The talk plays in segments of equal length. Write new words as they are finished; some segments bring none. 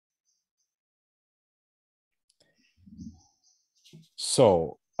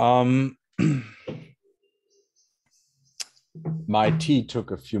So, my tea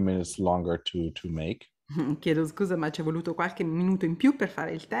took a few minutes longer to make. Chiedo scusa, ma ci è voluto qualche minuto in più per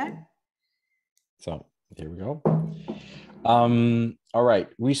fare il tè? So here we go. All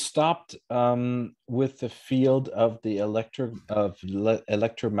right, we stopped with the field of the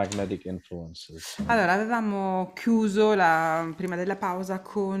electromagnetic influences. Allora, avevamo chiuso prima della pausa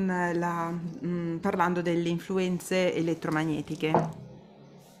con parlando delle influenze elettromagnetiche.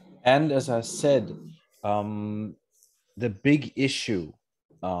 And as I said, the big issue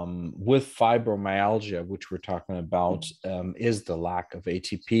with fibromyalgia, which we're talking about, is the lack of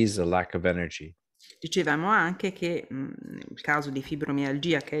ATPs, the lack of energy. Dicevamo anche che nel caso di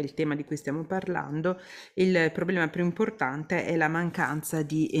fibromialgia, che è il tema di cui stiamo parlando, il problema più importante è la mancanza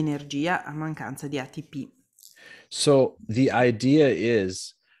di energia, la mancanza di ATP. So the idea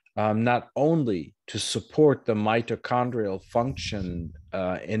is not only to support the mitochondrial function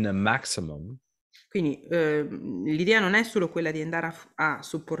in a maximum, Quindi l'idea non è solo quella di andare a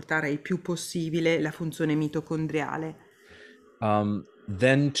supportare il più possibile la funzione mitocondriale,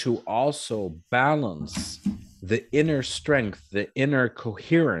 then to also balance the inner strength, the inner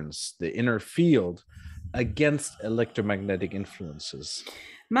coherence, the inner field against electromagnetic influences.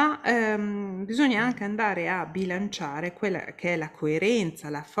 ma bisogna anche andare a bilanciare quella che è la coerenza,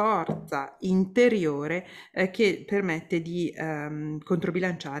 la forza interiore che permette di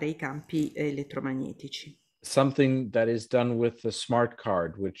controbilanciare i campi elettromagnetici. Something that is done with the smart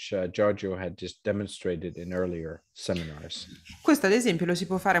card, which Giorgio had just demonstrated in earlier seminars. Questo ad esempio lo si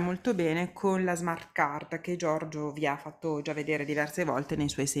può fare molto bene con la smart card che Giorgio vi ha fatto già vedere diverse volte nei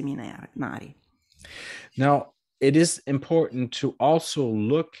suoi seminari. Now, it is important to also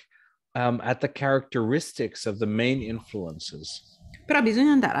look at the characteristics of the main influences. Però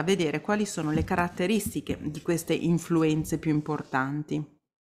bisogna andare a vedere quali sono le caratteristiche di queste influenze più importanti.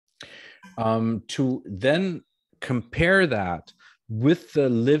 To then compare that with the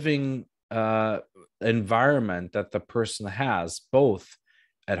living environment that the person has, both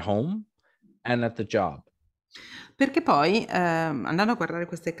at home and at the job. Perché poi, andando a guardare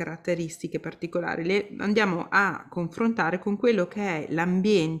queste caratteristiche particolari, le andiamo a confrontare con quello che è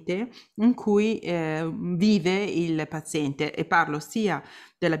l'ambiente in cui vive il paziente, e parlo sia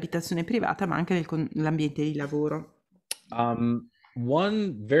dell'abitazione privata ma anche dell'ambiente di lavoro.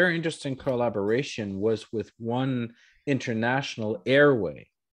 One very interesting collaboration was with one international airway.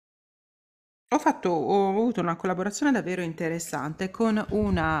 Ho avuto una collaborazione davvero interessante con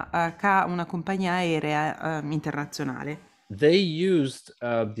una compagnia aerea internazionale. They used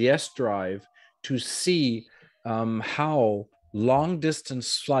the Sdrive to see how long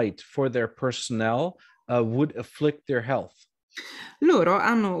distance flight for their personnel would afflict their health. Loro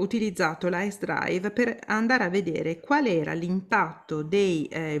hanno utilizzato la Sdrive per andare a vedere qual era l'impatto dei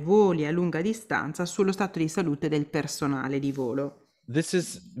voli a lunga distanza sullo stato di salute del personale di volo. This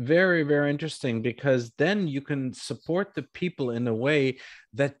is very, very interesting because then you can support the people in a way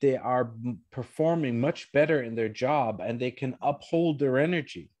that they are performing much better in their job and they can uphold their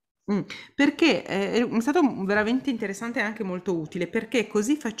energy. Perché è stato veramente interessante e anche molto utile, perché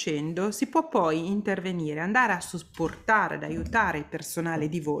così facendo si può poi intervenire, andare a supportare, ad aiutare il personale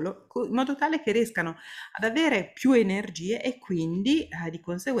di volo, in modo tale che riescano ad avere più energie e quindi di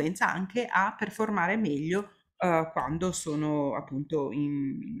conseguenza anche a performare meglio quando sono appunto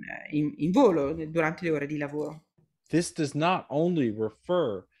in volo durante le ore di lavoro. This does not only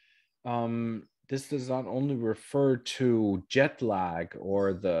refer to jet lag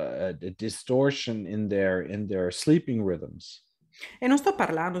or the distortion in their sleeping rhythms. E non sto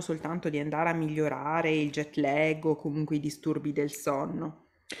parlando soltanto di andare a migliorare il jet lag o comunque i disturbi del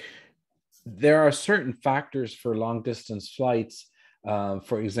sonno. There are certain factors for long distance flights,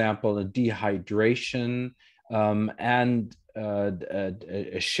 for example, a dehydration and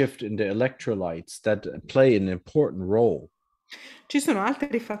a shift in the electrolytes that play an important role. Ci sono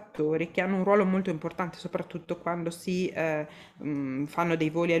altri fattori che hanno un ruolo molto importante, soprattutto quando si fanno dei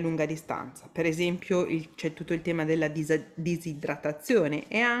voli a lunga distanza. Per esempio, c'è tutto il tema della disidratazione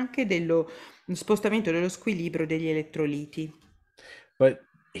e anche dello spostamento dello squilibrio degli elettroliti. But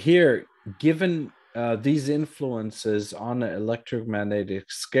here, given these influences on an electromagnetic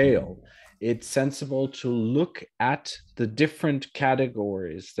scale, it's sensible to look at the different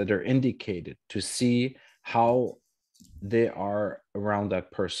categories that are indicated to see how they are around that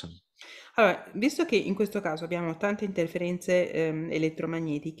person. Allora, visto che in questo caso abbiamo tante interferenze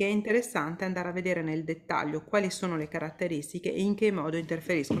elettromagnetiche, è interessante andare a vedere nel dettaglio quali sono le caratteristiche e in che modo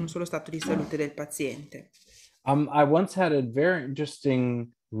interferiscono sullo stato di salute del paziente. I once had a very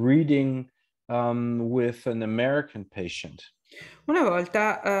interesting reading with an American patient. Una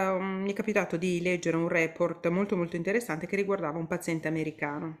volta mi è capitato di leggere un report molto molto interessante che riguardava un paziente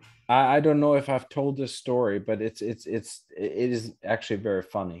americano. I don't know if I've told this story, but it is actually very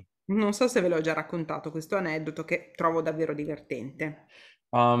funny. Non so se ve l'ho già raccontato questo aneddoto che trovo davvero divertente.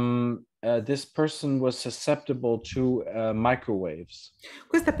 This person was susceptible to microwaves.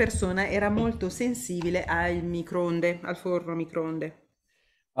 Questa persona era molto sensibile al microonde, al forno a microonde.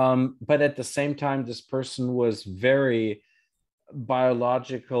 But at the same time, this person was very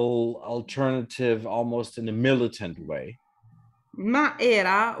biological, alternative, almost in a militant way. Ma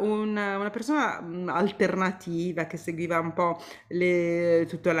era una persona alternativa che seguiva un po'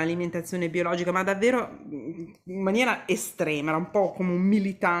 tutta l'alimentazione biologica, ma davvero in maniera estrema, era un po' come un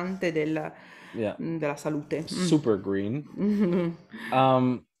militante Yeah, della salute. super green. Mm.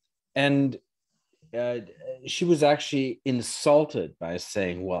 Um, and uh, she was actually insulted by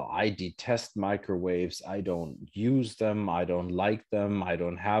saying, well, I detest microwaves. I don't use them. I don't like them. I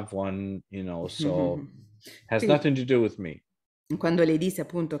don't have one, so has Quindi nothing to do with me. quando le disse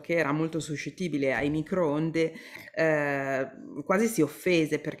appunto che era molto suscettibile ai microonde, quasi si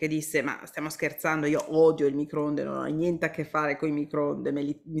offese perché disse: Ma stiamo scherzando, io odio il microonde, non ho niente a che fare con i microonde,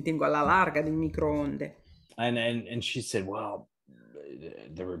 mi tengo alla larga del microonde. And she said, well,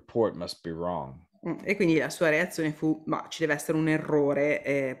 the report must be wrong. E quindi la sua reazione fu: Ma ci deve essere un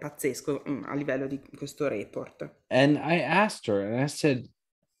errore pazzesco a livello di questo report. And I asked her, and I said,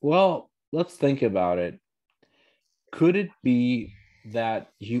 well, let's think about it. Could it be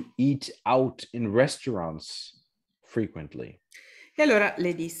that you eat out in restaurants frequently? E allora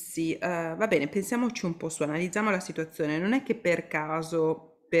le dissi: Va bene, pensiamoci un po' su, analizziamo la situazione. Non è che per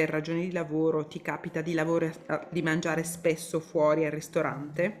caso, per ragioni di lavoro, ti capita di mangiare spesso fuori al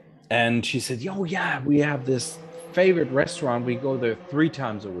ristorante?" And she said, oh, yeah, we have this favorite restaurant. We go there 3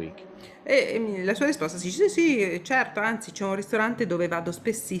 times a week. La sua risposta sì, sì, sì, certo, anzi c'è un ristorante dove vado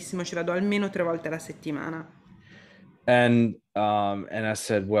spessissimo, ci vado almeno 3 volte alla settimana. And I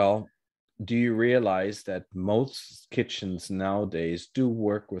said, well, do you realize that most kitchens nowadays do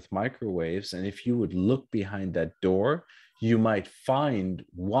work with microwaves? And if you would look behind that door, you might find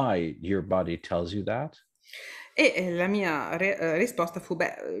why your body tells you that. La mia risposta fu: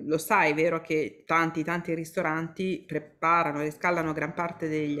 Beh, lo sai, vero che tanti ristoranti preparano e riscaldano gran parte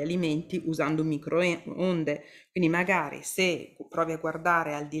degli alimenti usando un microonde, quindi magari se provi a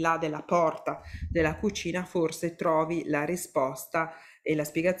guardare al di là della porta della cucina, forse trovi la risposta e la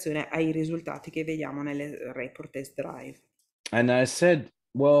spiegazione ai risultati che vediamo nelle report test drive. And I said,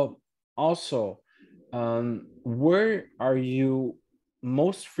 well, also, where are you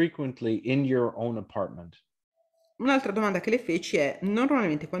most frequently in your own apartment? Un'altra domanda che le feci è: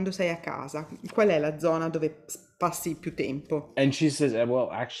 normalmente quando sei a casa, qual è la zona dove passi più tempo? And she says, well,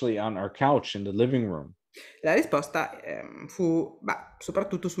 actually, on our couch in the living room. La risposta fu: Beh,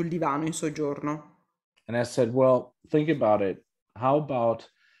 soprattutto sul divano in soggiorno. And I said, well, think about it. How about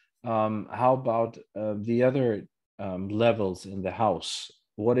the other levels in the house?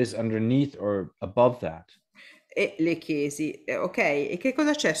 What is underneath or above that? E le chiesi: Ok, e che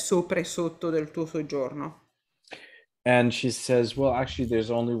cosa c'è sopra e sotto del tuo soggiorno?" And she says, well, actually, there's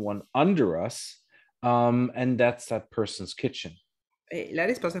only one under us, and that's that person's kitchen. E la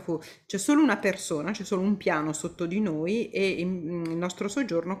risposta fu: C'è solo una persona, c'è solo un piano sotto di noi e il nostro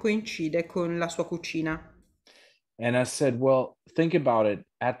soggiorno coincide con la sua cucina. And I said, well, think about it.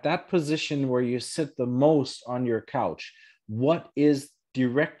 At that position where you sit the most on your couch, what is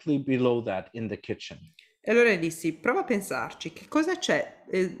directly below that in the kitchen? E allora le dissi: Prova a pensarci, che cosa c'è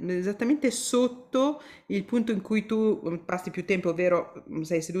esattamente sotto il punto in cui tu passi più tempo, ovvero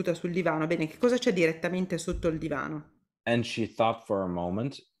sei seduta sul divano. Bene, che cosa c'è direttamente sotto il divano? And she thought for a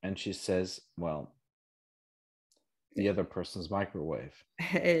moment and she says, well, the other person's microwave.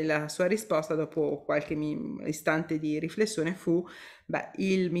 E la sua risposta, dopo qualche istante di riflessione, fu: Beh,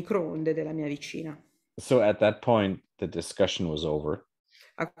 il microonde della mia vicina. So at that point, the discussion was over.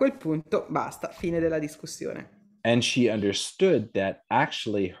 A quel punto, basta, fine della discussione. And she understood that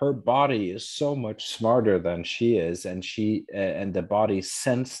actually her body is so much smarter than she is. And the body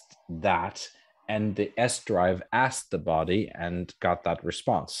sensed that. And the Sdrive asked the body and got that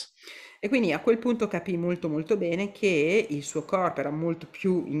response. E quindi a quel punto capì molto molto bene che il suo corpo era molto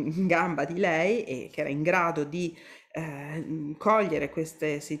più in gamba di lei e che era in grado di cogliere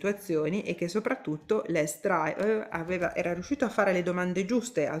queste situazioni e che soprattutto l'S-Drive era riuscito a fare le domande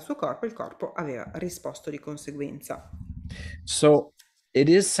giuste al suo corpo e il corpo aveva risposto di conseguenza. So it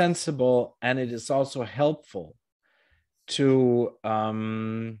is sensible and it is also helpful to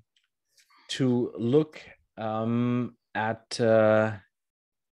look at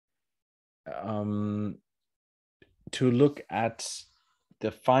to look at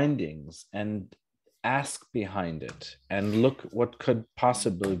the findings and ask behind it and look what could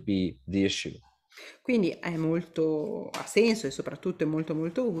possibly be the issue. Quindi ha senso e soprattutto è molto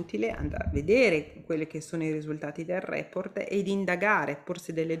molto utile andare a vedere quelli che sono i risultati del report ed indagare,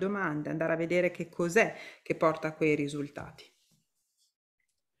 porsi delle domande, andare a vedere che cos'è che porta a quei risultati.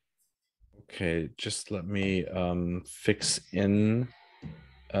 Okay, just let me fix in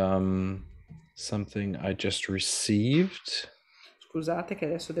something I just received. Scusate che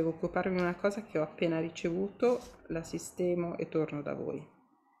adesso devo occuparmi di una cosa che ho appena ricevuto, la sistemo e torno da voi.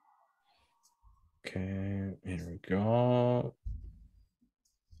 Okay, here we go.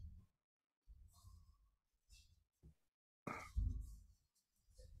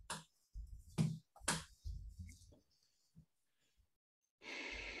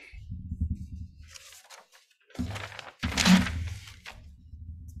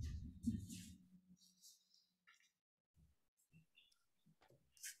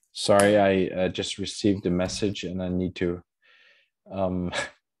 Sorry, I just received a message and I need to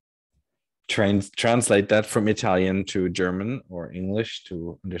translate that from Italian to German or English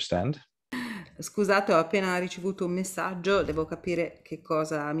to understand. Scusate, ho appena ricevuto un messaggio, devo capire che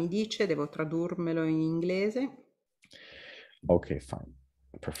cosa mi dice, devo tradurmelo in inglese. Okay, fine.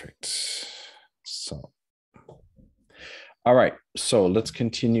 Perfect. So, all right. So let's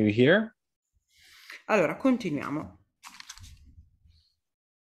continue here. Allora, continuiamo.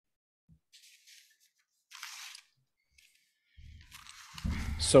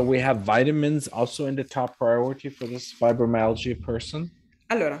 So we have vitamins also in the top priority for this fibromyalgia person.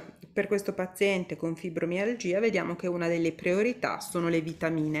 Allora, per questo paziente con fibromialgia vediamo che una delle priorità sono le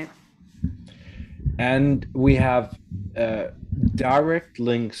vitamine. And we have direct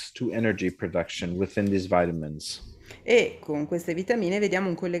links to energy production within these vitamins. E con queste vitamine vediamo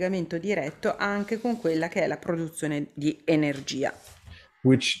un collegamento diretto anche con quella che è la produzione di energia.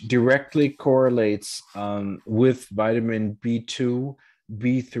 Which directly correlates with vitamin B2,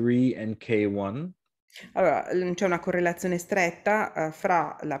 B3, and K1. Allora, c'è una correlazione stretta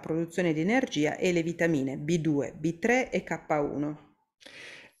fra la produzione di energia e le vitamine B2, B3 e K1.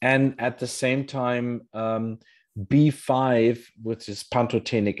 And at the same time, B5, which is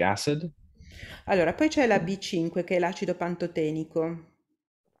pantothenic acid. Allora, poi c'è la B5 che è l'acido pantotenico.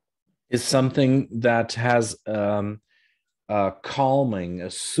 Is something that has a calming, a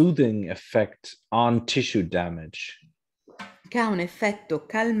soothing effect on tissue damage. Che ha un effetto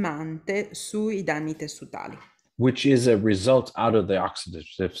calmante sui danni tessutali. Which is a result out of the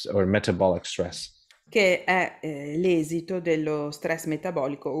oxidative or metabolic stress. Che è l'esito dello stress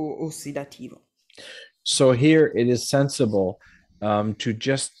metabolico o ossidativo. So here it is sensible to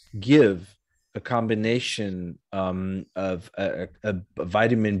just give a combination of a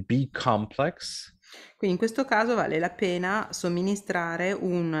vitamin B complex. Quindi in questo caso vale la pena somministrare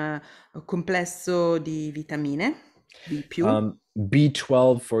un complesso di vitamine B+.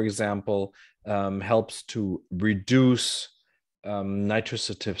 B12, for example, helps to reduce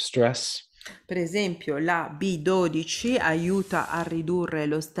nitrosative stress. Per esempio, la B12 aiuta a ridurre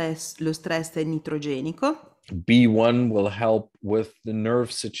lo stress nitrogenico. B1 will help with the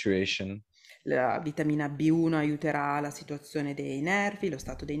nerve situation. La vitamina B1 aiuterà la situazione dei nervi, lo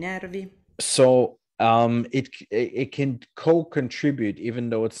stato dei nervi. So it can co-contribute, even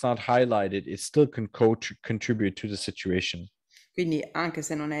though it's not highlighted, it still can co-contribute to the situation. Quindi anche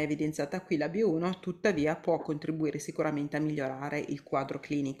se non è evidenziata qui la B1, tuttavia può contribuire sicuramente a migliorare il quadro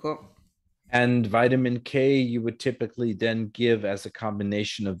clinico. And vitamin K you would typically then give as a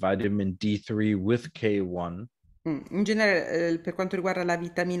combination of vitamin D3 with K1. In genere, per quanto riguarda la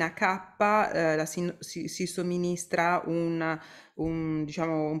vitamina K, si somministra diciamo,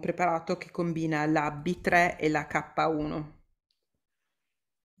 un preparato che combina la B3 e la K1.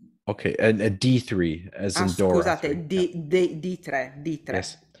 Okay, and a D3 as in Dora. Scusate, D3,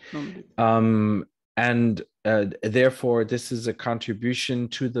 Yes. non B. And therefore, this is a contribution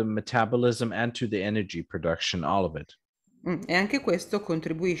to the metabolism and to the energy production, all of it. E anche questo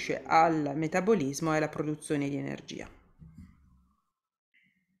contribuisce al metabolismo e alla produzione di energia.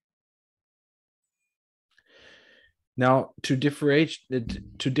 Now, to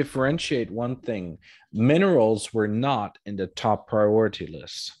differentiate one thing, minerals were not in the top priority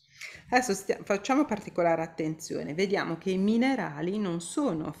list. Adesso facciamo particolare attenzione, vediamo che i minerali non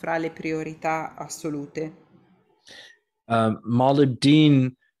sono fra le priorità assolute.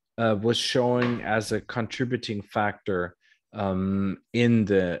 Molybdenum was showing as a contributing factor in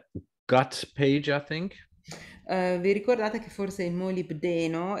the gut page, I think. Vi ricordate che forse il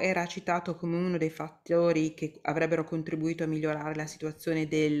molibdeno era citato come uno dei fattori che avrebbero contribuito a migliorare la situazione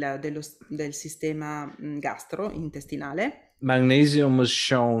del sistema gastrointestinale? Magnesium was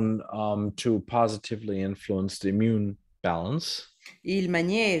shown to positively influence the immune balance. Il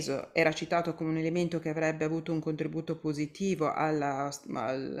magnesio era citato come un elemento che avrebbe avuto un contributo positivo al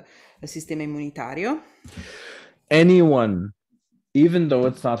sistema immunitario. Anyone, even though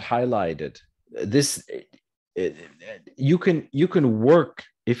it's not highlighted, this you can work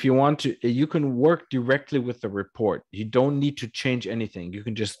if you want to. You can work directly with the report. You don't need to change anything. You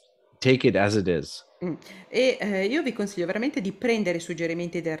can just take it as it is. Mm. Io vi consiglio veramente di prendere i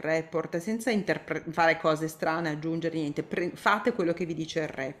suggerimenti del report senza fare cose strane, aggiungere niente. Fate quello che vi dice il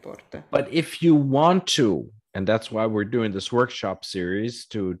report. But if you want to, and that's why we're doing this workshop series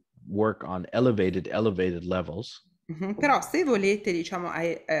to work on elevated levels. Mhm. Però se volete, diciamo,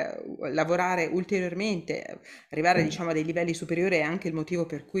 lavorare ulteriormente, arrivare, diciamo, a dei livelli superiori, è anche il motivo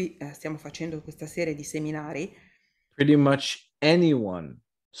per cui stiamo facendo questa serie di seminari. Pretty much anyone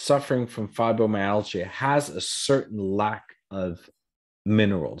suffering from fibromyalgia has a certain lack of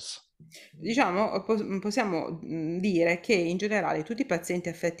minerals. Diciamo, possiamo dire che in generale tutti i pazienti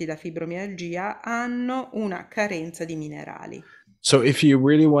affetti da fibromialgia hanno una carenza di minerali. So if you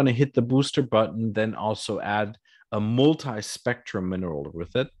really want to hit the booster button, then also add a multi-spectrum mineral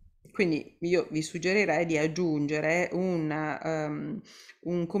with it. Quindi io vi suggerirei di aggiungere un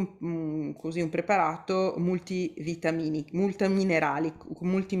preparato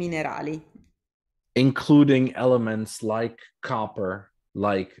multiminerali, Including elements like copper,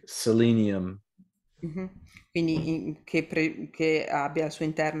 like selenium. mhm. Quindi che abbia al suo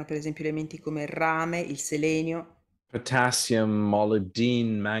interno per esempio elementi come il rame, il selenio, Potassium,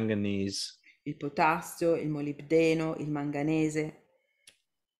 molybdenum, manganese, il potassio, il molibdeno, il manganese,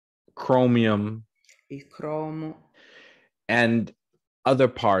 chromium, il cromo. and other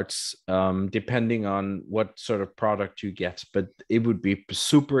parts, depending on what sort of product you get. But it would be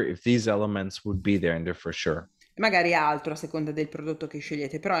super if these elements would be there in there for sure. Magari altro a seconda del prodotto che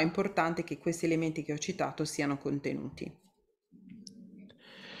scegliete, però è importante che questi elementi che ho citato siano contenuti.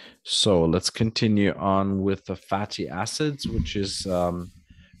 So let's continue on with the fatty acids, which is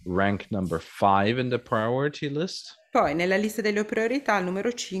rank number 5 in the priority list. Poi nella lista delle priorità al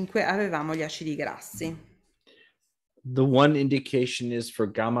numero 5 avevamo gli acidi grassi. The one indication is for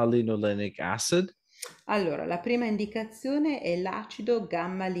gamma-linolenic acid. Allora, la prima indicazione è l'acido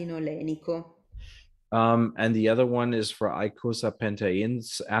gamma-linolenico And the other one is for icosapentaene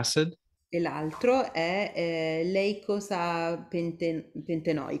acid. e l'altro è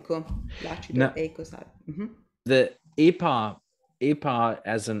l'eicosapentenoico, l'acido Now, eicosa. Mhm. the APA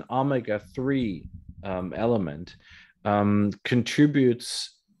as an omega-3 element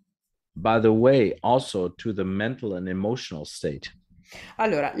contributes, by the way, also to the mental and emotional state.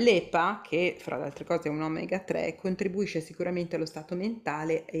 Allora, l'EPA, che fra le altre cose è un omega 3, contribuisce sicuramente allo stato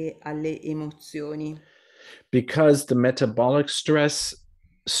mentale e alle emozioni. Because the metabolic stress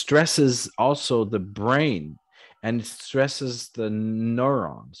stresses also the brain and it stresses the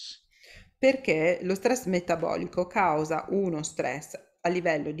neurons. Perché lo stress metabolico causa uno stress a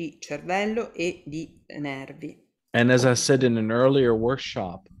livello di cervello e di nervi. And as I said in an earlier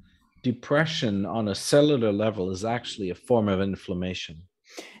workshop, depression on a cellular level is actually a form of inflammation.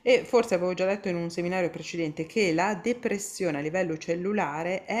 E forse avevo già detto in un seminario precedente che la depressione a livello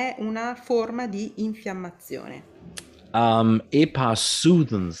cellulare è una forma di infiammazione. APA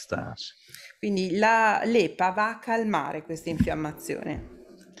soothes that. Quindi l'EPA va a calmare questa infiammazione.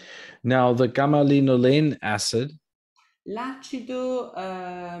 Now, the gamma-linolene acid L'acido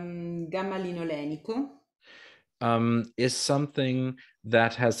gamma-linolenico is something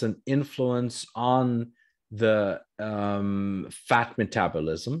that has an influence on the fat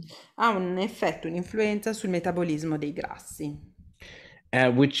metabolism, ha un effetto, un'influenza sul metabolismo dei grassi.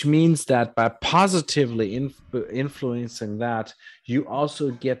 which means that by positively influencing that, you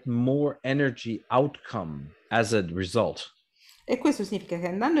also get more energy outcome as a result. E questo significa che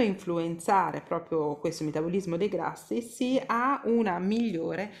andando a influenzare proprio questo metabolismo dei grassi si ha una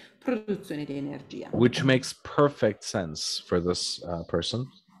migliore produzione di energia. Which makes perfect sense for this person.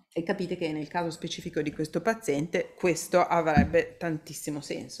 E capite che nel caso specifico di questo paziente questo avrebbe tantissimo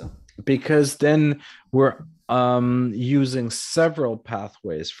senso. Because then we're using several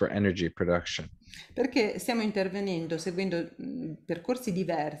pathways for energy production. Perché stiamo intervenendo seguendo percorsi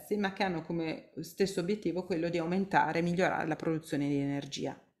diversi, ma che hanno come stesso obiettivo quello di aumentare e migliorare la produzione di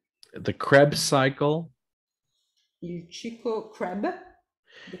energia. The Krebs cycle, Il ciclo Krebs?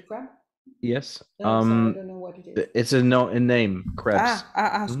 The Krebs? Yes. Sorry, I don't know what it is. It's a name, Krebs.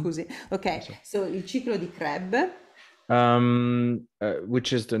 Scusi. Ok, So, so il ciclo di Krebs,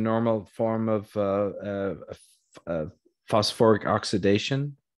 which is the normal form of phosphoric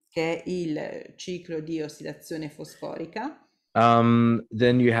oxidation. che è il ciclo di ossidazione fosforica,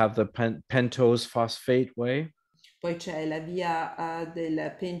 Then you have the pentose phosphate way. poi c'è la via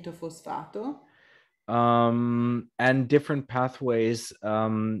del pentofosfato, And different pathways,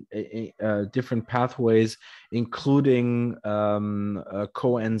 including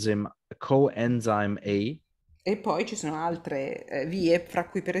coenzyme A. e poi ci sono altre vie, fra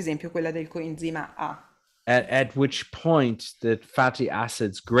cui per esempio quella del coenzima A. At which point the fatty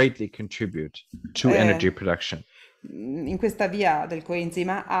acids greatly contribute to Eh, energy production. In questa via del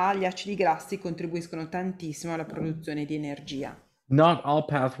coenzima A gli acidi grassi contribuiscono tantissimo alla produzione di energia. Not all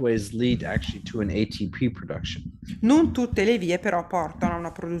pathways lead actually to an ATP production. Non tutte le vie però portano a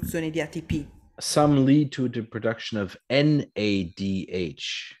una produzione di ATP. Some lead to the production of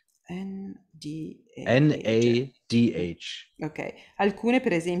NADH. NADH. Ok, alcune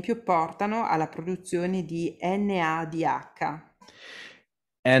per esempio portano alla produzione di NADH.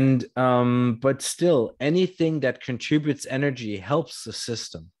 And but still, anything that contributes energy helps the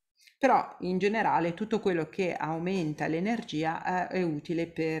system. Però in generale tutto quello che aumenta l'energia è utile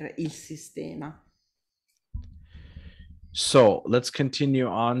per il sistema. So let's continue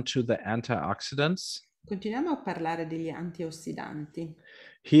on to the antioxidants. Continuiamo a parlare degli antiossidanti.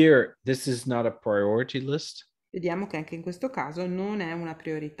 Here, this is not a priority list. Vediamo che anche in questo caso non è una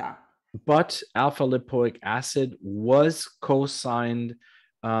priorità. But alpha lipoic acid was co-signed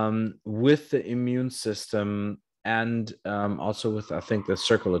with the immune system and also with, I think, the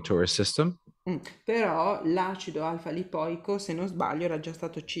circulatory system. Però l'acido alfa-lipoico, se non sbaglio, era già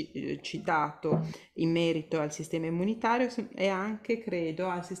stato citato in merito al sistema immunitario e anche, credo,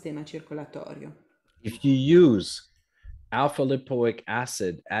 al sistema circolatorio. If you use alpha lipoic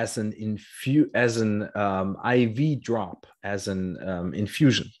acid as an IV drop, as an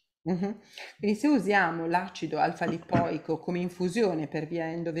infusion. Quindi se usiamo l'acido alfa-lipoico come infusione per via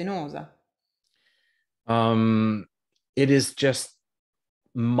endovenosa, it is just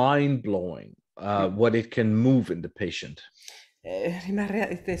mind-blowing what it can move in the patient.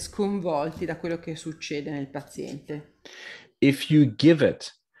 rimarrete sconvolti da quello che succede nel paziente. If you give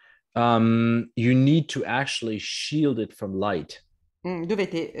it, you need to actually shield it from light.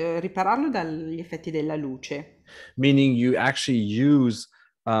 Dovete ripararlo dagli effetti della luce. Meaning you actually use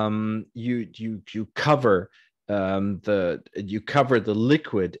you cover the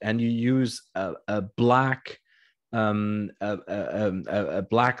liquid and you use a black a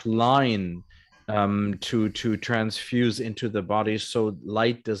black line to transfuse into the body so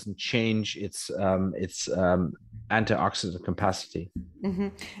light doesn't change its antioxidant capacity.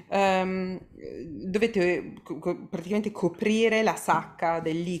 Dovete praticamente coprire la sacca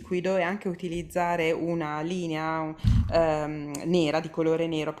del liquido e anche utilizzare una linea nera, di colore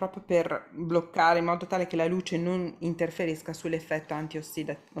nero, proprio per bloccare in modo tale che la luce non interferisca sull'effetto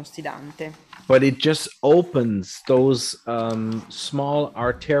antiossidante. But it just opens those small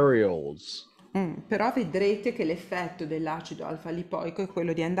arterioles. Però vedrete che l'effetto dell'acido alfa-lipoico è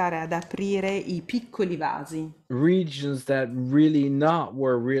quello di andare ad aprire i piccoli vasi. Regions that really not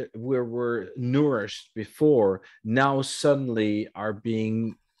were nourished before now suddenly are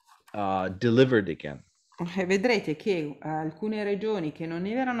being delivered again. E vedrete che alcune regioni che non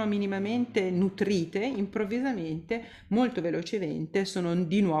erano minimamente nutrite, improvvisamente, molto velocemente, sono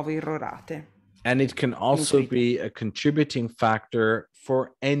di nuovo irrorate. And it can also Nutrite. be a contributing factor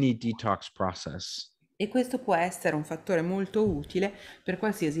for any detox process. E questo può essere un fattore molto utile per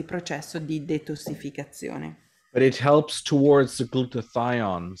qualsiasi processo di detossificazione. But it helps towards the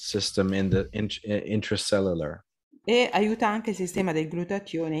glutathione system in the intracellular. E aiuta anche il sistema del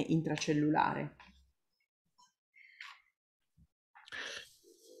glutatione intracellulare.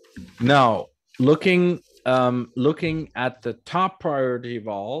 Now, looking at the top priority of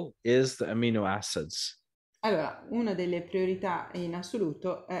all is the amino acids. Allora, una delle priorità in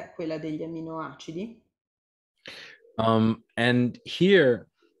assoluto è quella degli aminoacidi. And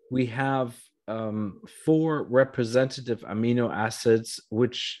here we have 4 representative amino acids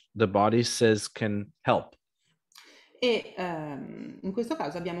which the body says can help. E in questo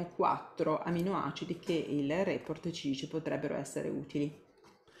caso abbiamo 4 aminoacidi che il report ci dice potrebbero essere utili.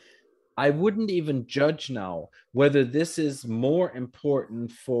 I wouldn't even judge now whether this is more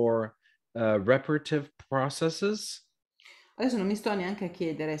important for reparative processes. Adesso non mi sto neanche a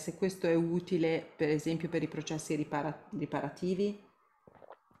chiedere se questo è utile, per esempio, per i processi riparativi.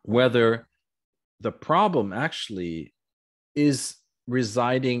 Whether the problem actually is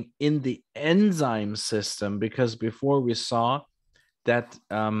residing in the enzyme system, because before we saw that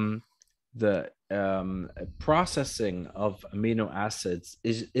the processing of amino acids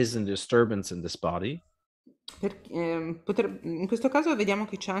is a disturbance in this body. In questo caso vediamo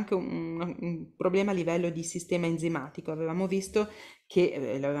che c'è anche un problema a livello di sistema enzimatico. Avevamo visto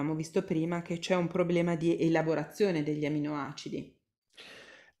che, l'avevamo visto prima, che c'è un problema di elaborazione degli aminoacidi.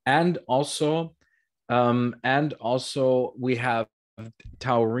 And also we have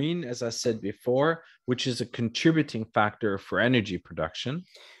taurine, as I said before, which is a contributing factor for energy production.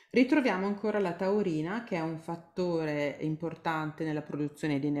 Ritroviamo ancora la taurina, che è un fattore importante nella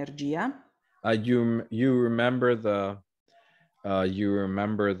produzione di energia. You remember the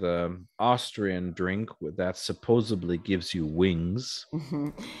Austrian drink that supposedly gives you wings.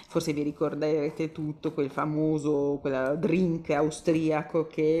 Forse vi ricorderete tutto quel drink austriaco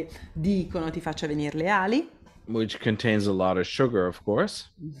che dicono ti faccia venire le ali. Which contains a lot of sugar, of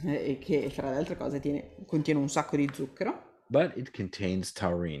course. E che tra le altre cose contiene un sacco di zucchero. But it contains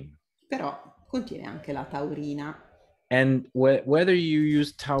taurine. Però contiene anche la taurina. And whether you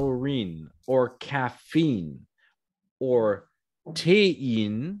use taurine or caffeine or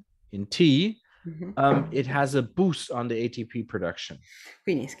theine in tea, it has a boost on the ATP production.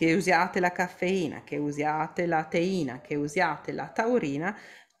 Quindi che usiate la caffeina, che usiate la teina, che usiate la taurina,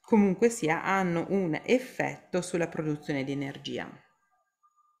 comunque sia hanno un effetto sulla produzione di energia.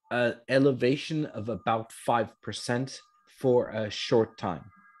 Elevation of about 5% for a short time.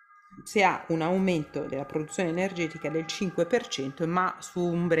 Si ha un aumento della produzione energetica del 5%, ma su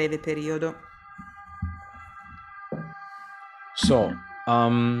un breve periodo. So,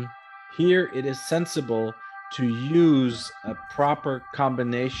 here it is sensible to use a proper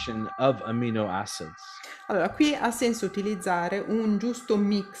combination of amino acids. Allora, qui ha senso utilizzare un giusto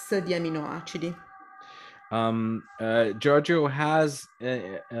mix di aminoacidi. Giorgio has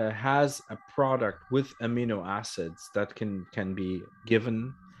a product with amino acids that can be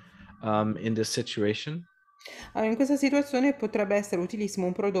given in this situation. Allora, in questa situazione potrebbe essere utilissimo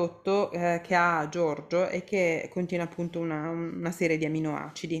un prodotto che ha Giorgio e che contiene appunto una serie di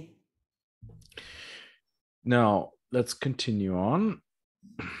aminoacidi. Now, let's continue on.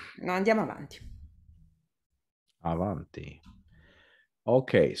 No, andiamo avanti. Avanti.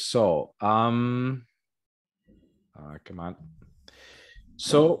 Okay, so come on.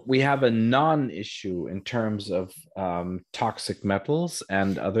 So we have a non-issue in terms of toxic metals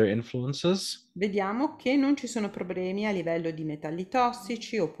and other influences. Vediamo che non ci sono problemi a livello di metalli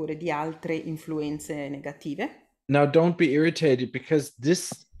tossici oppure di altre influenze negative. Now, don't be irritated, because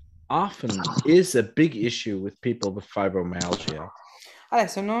this often is a big issue with people with fibromyalgia.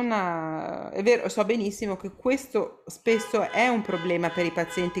 Adesso è vero, so benissimo che questo spesso è un problema per i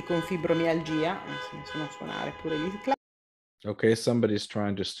pazienti con fibromialgia. Sono a suonare pure gli clap. Okay, somebody's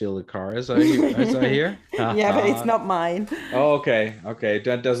trying to steal the car, as I hear. Yeah, but it's not mine. Oh, okay,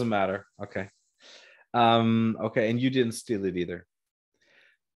 that doesn't matter. Okay. Okay, and you didn't steal it either.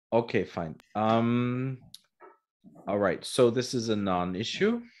 Okay, fine. All right, so this is a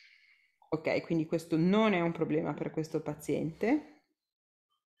non-issue. Ok, quindi questo non è un problema per questo paziente.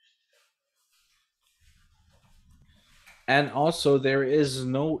 And also there is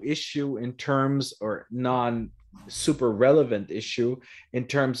no issue in terms, or non-super relevant issue in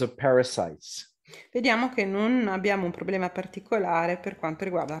terms of parasites. Vediamo che non abbiamo un problema particolare per quanto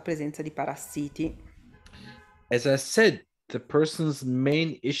riguarda la presenza di parassiti. As I said, the person's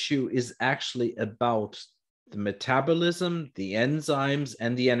main issue is actually about the metabolism, the enzymes,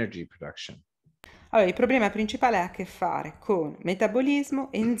 and the energy production. Allora, il problema principale ha a che fare con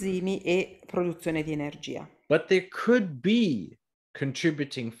metabolismo, enzimi e produzione di energia. But there could be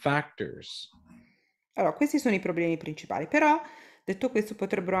contributing factors. Allora, questi sono i problemi principali, però detto questo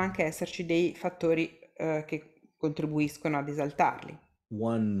potrebbero anche esserci dei fattori che contribuiscono ad esaltarli.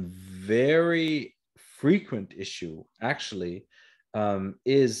 One very frequent issue actually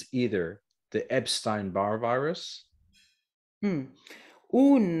is either the Epstein-Barr virus.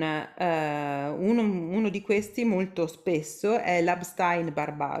 Uno di questi molto spesso è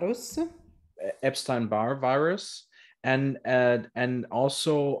l'Epstein-Barr virus, and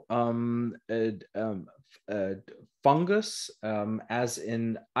also fungus, as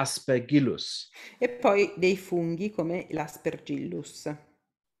in Aspergillus. E poi dei funghi come l'Aspergillus.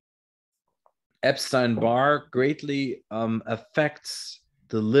 Epstein-Barr greatly affects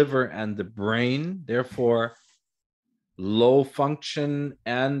the liver and the brain, therefore low function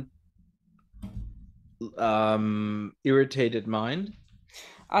and irritated mind.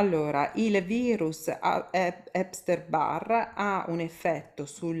 Allora, il virus Epstein-Barr ha un effetto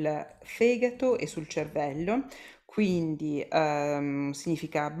sul fegato e sul cervello, quindi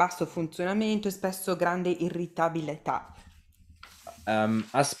significa basso funzionamento e spesso grande irritabilità.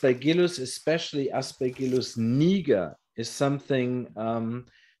 Aspergillus, especially Aspergillus niger, is something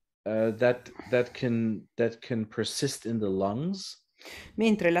that can persist in the lungs.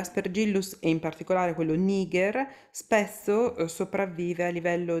 Mentre l'Aspergillus, e in particolare quello niger, spesso sopravvive a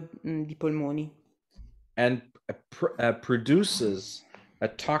livello di polmoni And produces a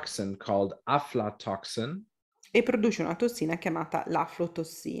toxin called aflatoxin, e produce una tossina chiamata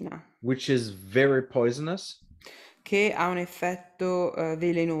l'aflotossina, which is very poisonous. che ha un effetto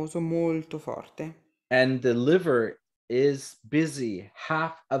velenoso molto forte. And the liver is busy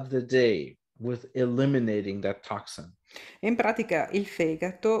half of the day with eliminating that toxin. E in pratica il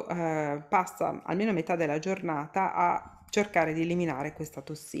fegato passa almeno metà della giornata a cercare di eliminare questa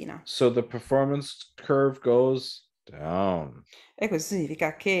tossina. So the performance curve goes down. E questo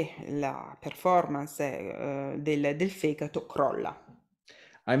significa che la performance del fegato crolla.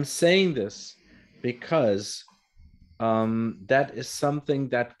 I'm saying this because that is something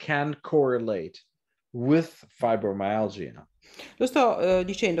that can correlate with fibromyalgia. Lo sto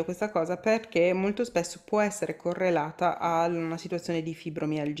dicendo questa cosa perché molto spesso può essere correlata a una situazione di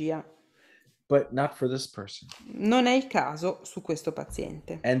fibromialgia. But not for this person. Non è il caso su questo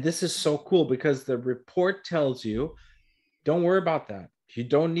paziente. And this is so cool because the report tells you, don't worry about that. You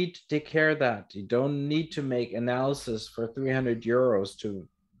don't need to take care of that. You don't need to make analysis for 300 euros to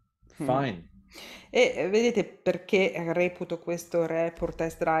fine. E vedete perché reputo questo report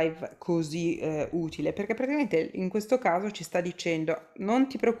Sdrive così utile? Perché praticamente in questo caso ci sta dicendo non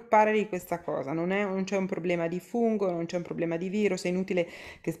ti preoccupare di questa cosa, non c'è un problema di fungo, non c'è un problema di virus, è inutile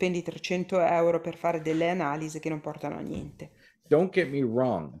che spendi 300 euro per fare delle analisi che non portano a niente. Don't get me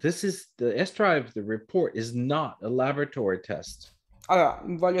wrong. This is the Sdrive, the report is not a laboratory test. Allora,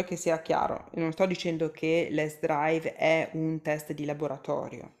 voglio che sia chiaro, non sto dicendo che l'S-Drive è un test di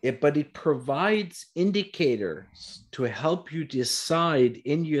laboratorio, But it provides indicators to help you decide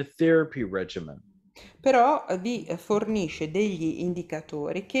in your therapy regimen. però vi fornisce degli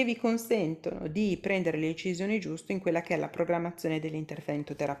indicatori che vi consentono di prendere le decisioni giuste in quella che è la programmazione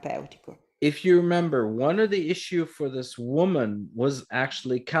dell'intervento terapeutico. If you remember, one of the issue for this woman was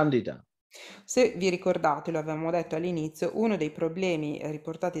actually candida. Se vi ricordate, lo avevamo detto all'inizio, uno dei problemi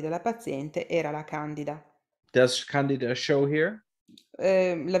riportati dalla paziente era la candida. Does candida show here?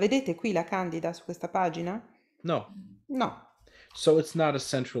 La vedete qui la candida su questa pagina? No. No. So it's not a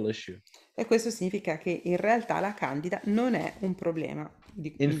central issue. E questo significa che in realtà la candida non è un problema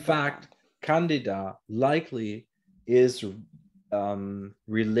In fact, candida likely is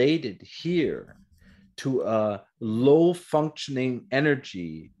related here to a low functioning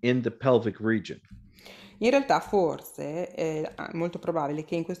energy in the pelvic region. In realtà forse è molto probabile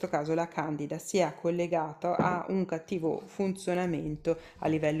che in questo caso la candida sia collegata a un cattivo funzionamento a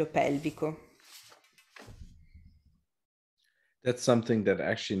livello pelvico. That's something that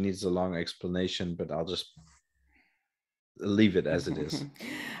actually needs a long explanation, but I'll just leave it as it is.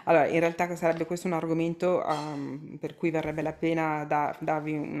 Allora, in realtà sarebbe questo un argomento per cui varrebbe la pena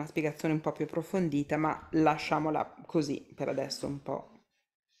darvi una spiegazione un po' più approfondita, ma lasciamola così per adesso un po'.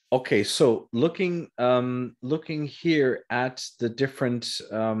 Okay, so looking here at the different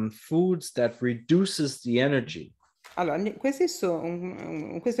foods that reduces the energy. Allora, questo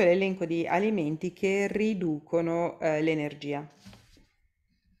è l'elenco di alimenti che riducono l'energia.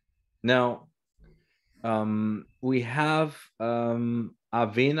 Now, we have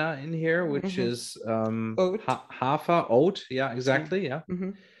avena in here, which is Oat. hafa, oat. Yeah, exactly. Yeah.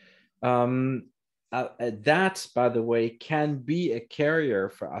 That, by the way, can be a carrier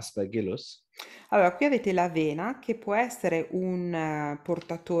for Aspergillus. Allora, qui avete l'avena che può essere un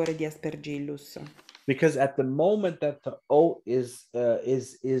portatore di Aspergillus. Because at the moment that the oat is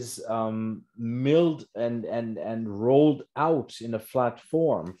milled and rolled out in a flat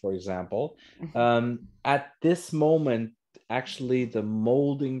form, for example, at this moment, actually the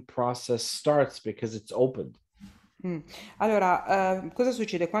molding process starts because it's opened. Allora, cosa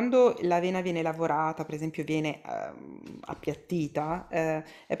succede? Quando l'avena viene lavorata, per esempio viene appiattita,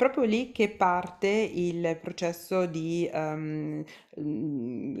 è proprio lì che parte il processo di,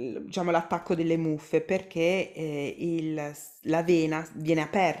 diciamo, l'attacco delle muffe, perché l'avena viene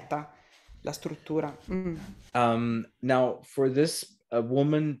aperta, la struttura. Now, for this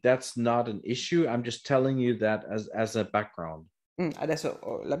woman, that's not an issue. I'm just telling you that as a background.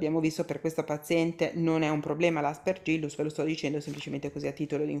 Adesso l'abbiamo visto per questa paziente, non è un problema l'Aspergillus, ve lo sto dicendo semplicemente così a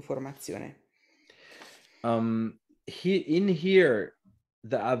titolo di informazione. In here,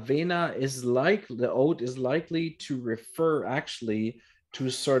 the avena is the oat is likely to refer actually to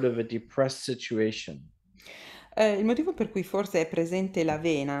sort of a depressed situation. Il motivo per cui forse è presente la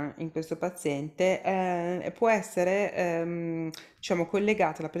vena in questo paziente può essere, diciamo,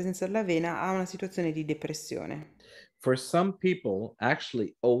 collegata la presenza della vena a una situazione di depressione. For some people,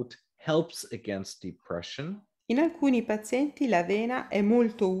 actually, oat helps against depression. In alcuni pazienti la vena è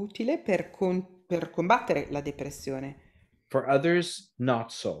molto utile per combattere la depressione, For others,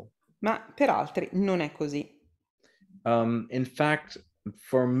 not so. ma per altri non è così. In fact,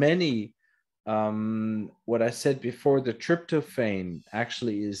 for many, what I said before, the tryptophan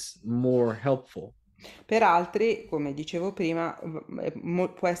actually is more helpful. Per altri, come dicevo prima,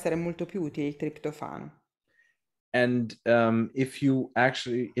 può essere molto più utile il triptofano. And if you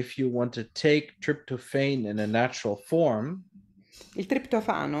want to take tryptophan in a natural form, Il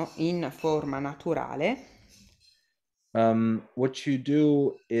triptofano in forma naturale, what you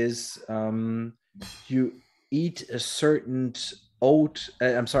do is you eat a certain oat.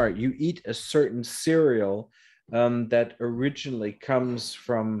 You eat a certain cereal that originally comes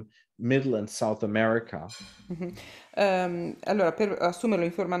from Middle and South America. allora per assumerlo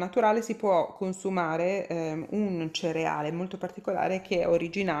in forma naturale si può consumare un cereale molto particolare che è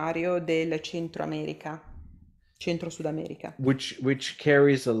originario del Centro America, Centro-Sud America, which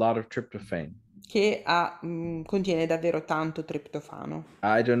carries a lot of tryptophan. che contiene davvero tanto triptofano.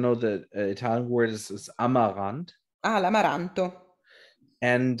 I don't know the Italian word is amaranth. Ah, l'amaranto.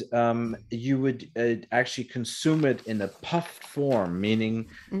 And you would actually consume it in a puffed form, meaning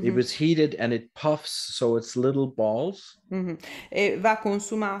it was heated and it puffs, so it's little balls. E va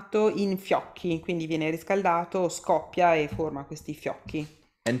consumato in fiocchi, quindi viene riscaldato, scoppia e forma questi fiocchi.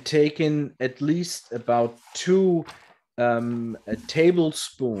 And taken at least about 2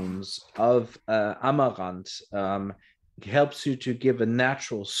 tablespoons of amaranth helps you to give a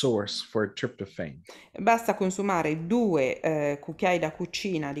natural source for tryptophan. Basta consumare 2 cucchiai da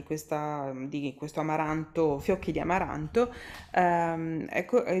cucina di questo amaranto, fiocchi di amaranto,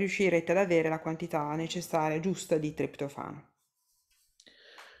 ecco, e riuscirete ad avere la quantità necessaria, giusta di triptofano.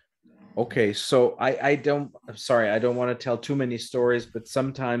 Okay, so I don't, I'm sorry, I don't want to tell too many stories, but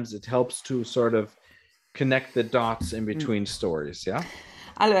sometimes it helps to sort of connect the dots in between stories, yeah?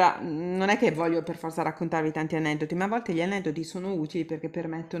 Allora, non è che voglio per forza raccontarvi tanti aneddoti, ma a volte gli aneddoti sono utili perché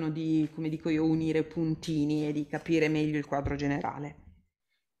permettono di, come dico io, unire puntini e di capire meglio il quadro generale.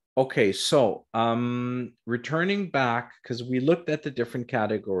 Okay, so returning back, because we looked at the different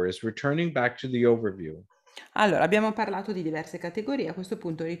categories, returning back to the overview. Allora, abbiamo parlato di diverse categorie, a questo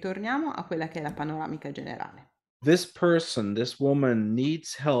punto ritorniamo a quella che è la panoramica generale. This woman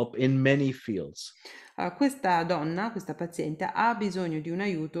needs help in many fields. Questa donna, questa paziente, ha bisogno di un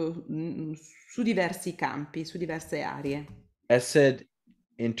aiuto su diversi campi, su diverse aree. As said,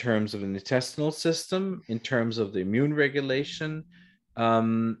 in terms of an intestinal system, in terms of the immune regulation,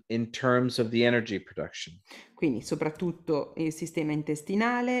 in terms of the energy production. Quindi soprattutto il sistema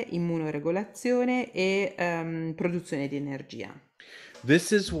intestinale, immunoregolazione e produzione di energia.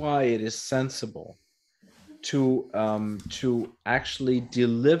 This is why it is sensible to actually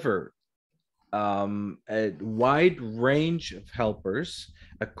deliver a wide range of helpers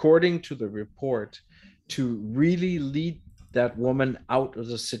according to the report to really lead that woman out of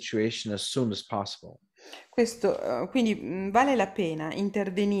the situation as soon as possible. Questo, quindi vale la pena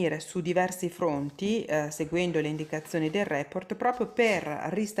intervenire su diversi fronti, seguendo le indicazioni del report, proprio per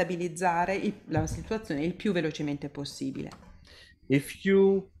ristabilizzare la situazione il più velocemente possibile. If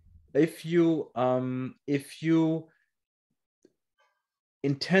you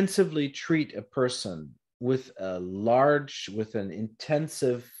intensively treat a person with an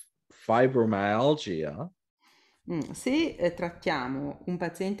intensive fibromyalgia, Se trattiamo un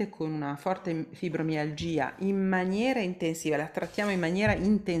paziente con una forte fibromialgia in maniera intensiva, la trattiamo in maniera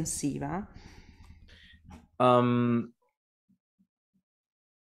intensiva,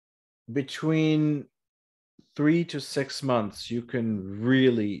 between 3 to 6 months, you can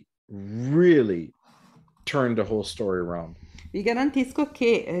really, really turn the whole story around. vi garantisco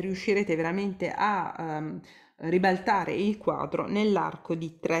che riuscirete veramente a ribaltare il quadro nell'arco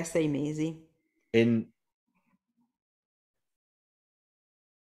di 3-6 mesi. In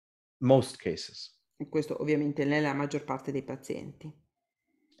most cases. Questo ovviamente nella maggior parte dei pazienti.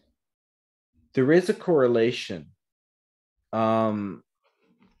 There is a correlation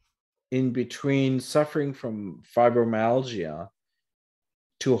in between suffering from fibromyalgia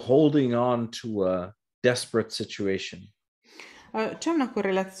to holding on to a desperate situation. C'è una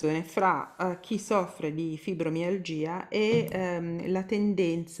correlazione fra chi soffre di fibromialgia e la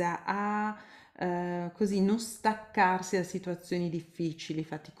tendenza a così non staccarsi da situazioni difficili,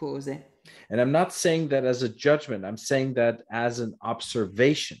 faticose. And I'm not saying that as a judgment, I'm saying that as an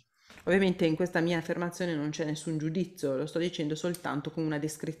observation. Ovviamente in questa mia affermazione non c'è nessun giudizio, lo sto dicendo soltanto come una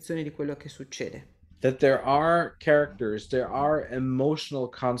descrizione di quello che succede. That there are characters, there are emotional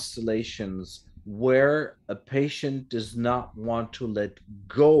constellations where a patient does not want to let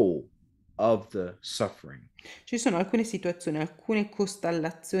go of the suffering. Ci sono alcune situazioni, alcune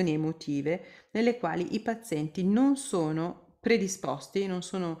costellazioni emotive nelle quali i pazienti non sono predisposti, non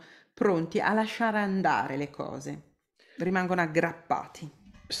sono pronti a lasciare andare le cose, rimangono aggrappati.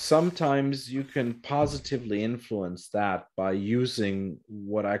 Sometimes you can positively influence that by using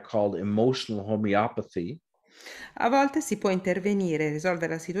what I call emotional homeopathy. A volte si può intervenire e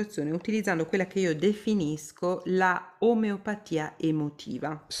risolvere la situazione utilizzando quella che io definisco la omeopatia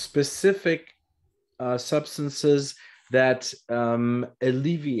emotiva. Specific substances that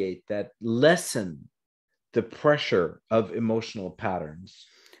alleviate, that lessen the pressure of emotional patterns.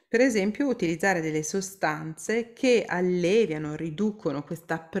 Per esempio, utilizzare delle sostanze che alleviano, riducono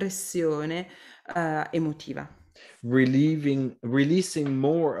questa pressione emotiva Releasing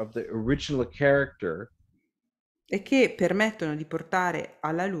more of the original character e che permettono di portare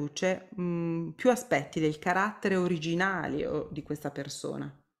alla luce più aspetti del carattere originale di questa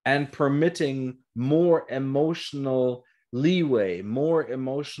persona. and permitting more emotional leeway, more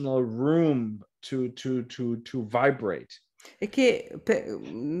emotional room to vibrate. E che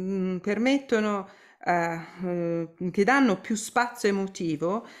permettono, che danno più spazio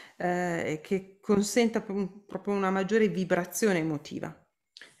emotivo e che consenta proprio una maggiore vibrazione emotiva.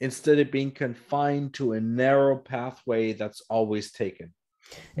 Instead of being confined to a narrow pathway that's always taken.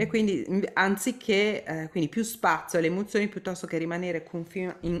 E quindi anziché quindi più spazio alle emozioni piuttosto che rimanere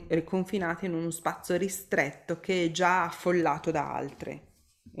confinati in uno spazio ristretto che è già affollato da altre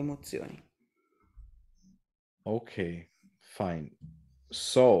emozioni. Okay, fine.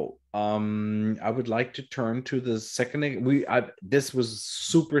 So, I would like to turn to the second. This was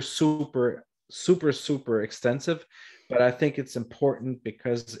super extensive, but I think it's important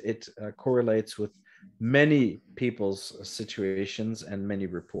because it correlates with many people's situations and many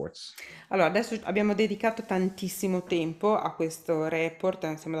reports. Allora, adesso abbiamo dedicato tantissimo tempo a questo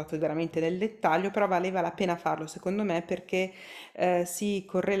report, siamo andati veramente nel dettaglio, però valeva la pena farlo secondo me perché si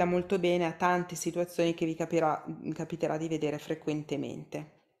correla molto bene a tante situazioni che vi capiterà di vedere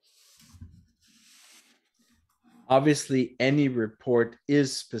frequentemente. Obviously, any report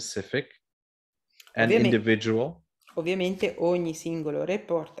is specific and Ovviamente, individual. ovviamente ogni singolo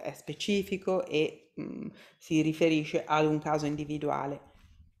report è specifico e si riferisce ad un caso individuale.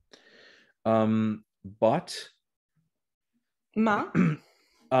 But Ma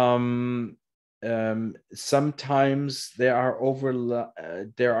sometimes there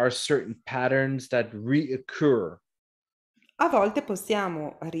are certain patterns that reoccur. a volte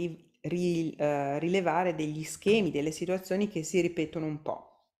possiamo rilevare degli schemi, delle situazioni che si ripetono un po'.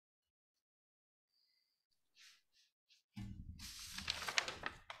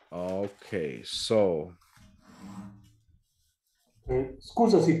 Okay, so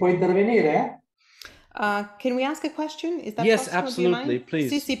Scusa, si può intervenire? Can we ask a question? Is that yes, possible? Do you absolutely, mind?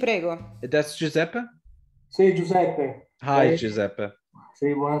 please. Sì, prego. That's Giuseppe? Sì, Giuseppe. Hi, Giuseppe.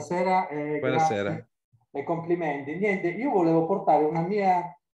 Sì, buonasera, Buonasera. grazie e complimenti. Niente, io volevo portare una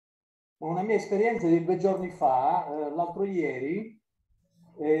mia esperienza di 2 giorni fa, l'altro ieri,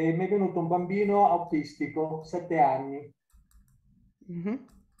 mi è venuto un bambino autistico, 7 anni. Mm-hmm.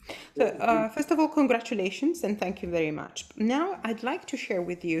 So, first of all, congratulations and thank you very much. Now, I'd like to share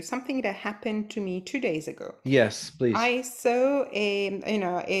with you something that happened to me 2 days ago. Yes, please. I saw a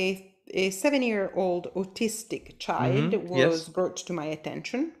 7-year-old autistic child was Yes. brought to my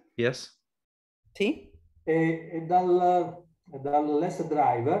attention. Yes. Sì? E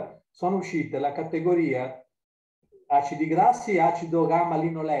dall'Sdrive sono uscite la categoria acidi grassi e acido gamma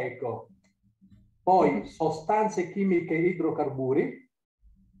linoleico, poi sostanze chimiche idrocarburi.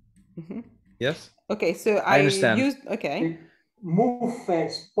 Yes. Okay, so I understand. Muffe,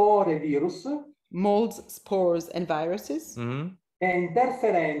 spore, virus. Molds, spores and viruses. E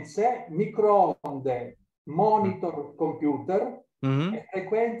interferenze, microonde, monitor, computer e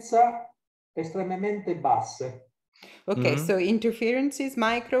frequenza estremamente basse. Okay, so interferences,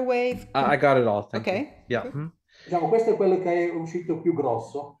 microwave. I got it all. Thank you. Yeah. Diciamo, questo è quello che è uscito più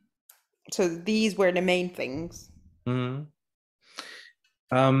grosso. So these were the main things.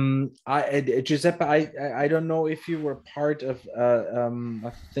 Giuseppe, I don't know if you were part of I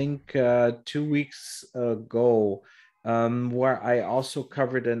think 2 weeks ago where I also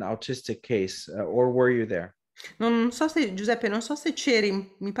covered an autistic case, or were you there? Non so se Giuseppe, non so se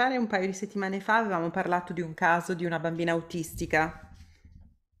c'eri, mi pare un paio di settimane fa avevamo parlato di un caso di una bambina autistica.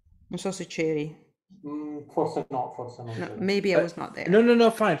 Non so se c'eri. Forse no, forse non No, c'è. maybe I was not there.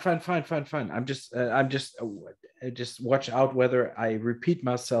 No, fine. I'm just watch out whether I repeat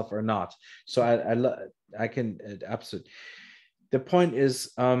myself or not. So I can absolutely. The point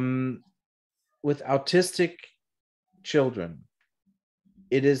is, with autistic children,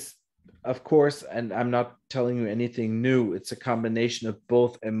 it is, of course, and I'm not telling you anything new, it's a combination of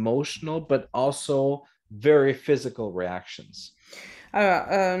both emotional but also very physical reactions.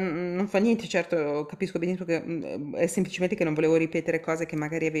 Allora, non fa niente, certo, capisco benissimo che è semplicemente che non volevo ripetere cose che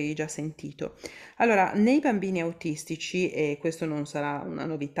magari avevi già sentito. Allora, nei bambini autistici, e questo non sarà una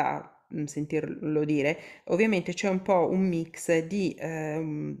novità sentirlo dire, ovviamente c'è un po' un mix di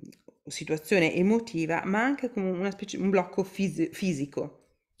situazione emotiva, ma anche come un blocco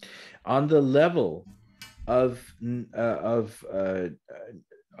fisico. On the level of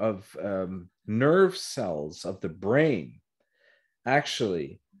nerve cells of the brain,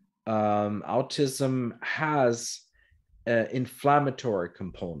 actually, autism has inflammatory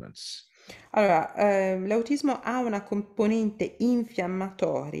components. Allora, l'autismo ha una componente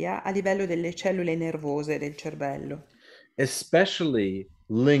infiammatoria a livello delle cellule nervose del cervello, especially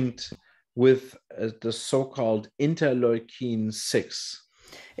linked with the so-called interleukin 6.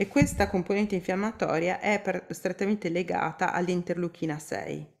 e questa componente infiammatoria è strettamente legata all'interleuchina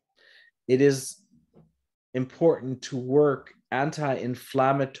 6. It is important to work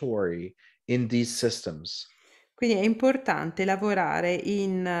anti-inflammatory in these systems. Quindi è importante lavorare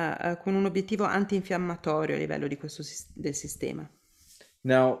con un obiettivo antinfiammatorio a livello di del sistema.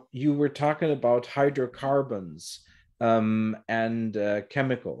 Now, you were talking about hydrocarbons and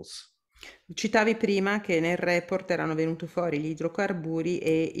chemicals. Citavi prima che nel report erano venuti fuori gli idrocarburi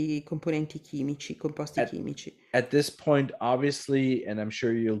e i componenti chimici, composti chimici. At this point, obviously, and I'm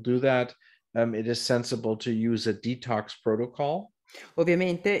sure you'll do that, it is sensible to use a detox protocol.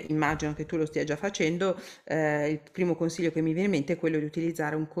 Ovviamente, immagino che tu lo stia già facendo, il primo consiglio che mi viene in mente è quello di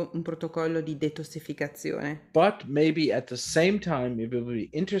utilizzare un protocollo di detossificazione. But maybe at the same time, it will be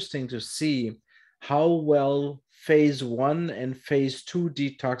interesting to see how well phase 1 and phase 2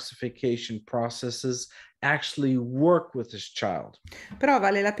 detoxification processes actually work with this child. Però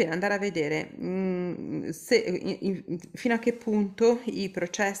vale la pena andare a vedere fino a che punto i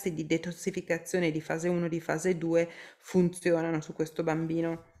processi di detossificazione di fase 1 e di fase 2 funzionano su questo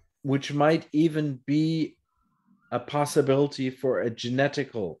bambino. Which might even be a possibility for a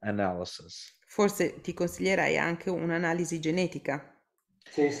genetical analysis. Forse ti consiglierei anche un'analisi genetica.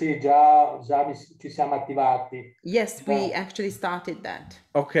 Sì, già ci siamo attivati. Yes, we actually started that.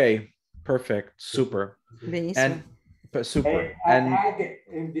 Okay, perfect, super. Benissimo. Super. Anche,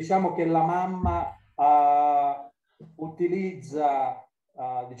 diciamo che la mamma utilizza,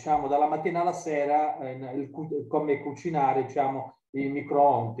 diciamo, dalla mattina alla sera come cucinare, diciamo, i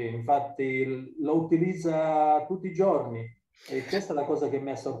microonde. Infatti lo utilizza tutti i giorni. E questa è la cosa che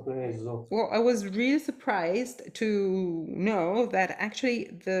mi ha sorpreso. Well, I was really surprised to know that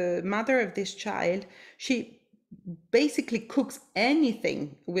actually the mother of this child, she basically cooks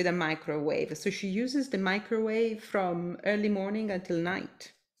anything with a microwave. So she uses the microwave from early morning until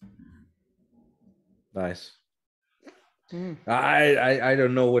night. Nice. I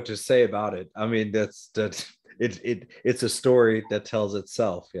don't know what to say about it. I mean, it's a story that tells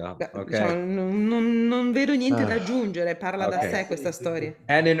itself. Yeah. Okay. Diciamo, non vedo niente da aggiungere, parla da sé questa storia.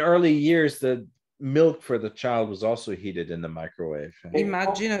 And in early years, the milk for the child was also heated in the microwave.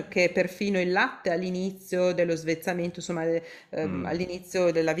 Immagino che perfino il latte all'inizio dello svezzamento, insomma,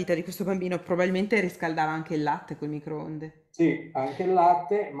 all'inizio della vita di questo bambino, probabilmente riscaldava anche il latte col microonde. Sì, anche il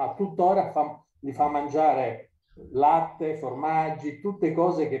latte, ma tuttora gli fa mangiare latte, formaggi, tutte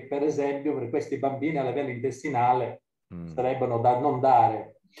cose che per esempio per questi bambini a livello intestinale sarebbero da non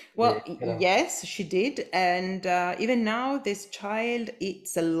dare. Well, yes, she did, and even now this child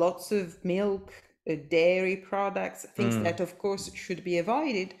eats lots of milk, dairy products, things that of course should be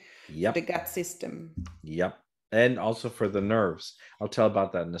avoided for the gut system. Yep. And also for the nerves. I'll tell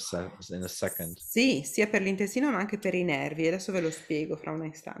about that in a second. Sì, sia per l'intestino ma anche per i nervi. Adesso ve lo spiego fra un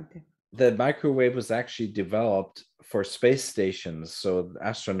istante. The microwave was actually developed for space stations, so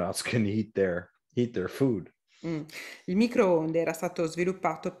astronauts can heat their food. Il microonde era stato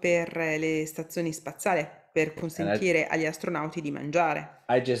sviluppato per le stazioni spaziali per consentire agli astronauti di mangiare.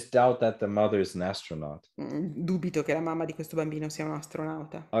 I just doubt that the mother is an astronaut. Dubito che la mamma di questo bambino sia un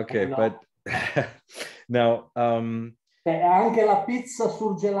astronauta. Okay, No. but now anche la pizza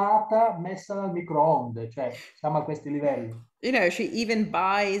surgelata messa al microonde, cioè siamo a questi livelli. You know, she even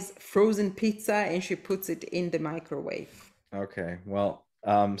buys frozen pizza and she puts it in the microwave. okay, well,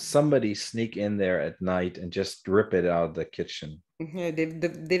 somebody sneak in there at night and just rip it out of the kitchen.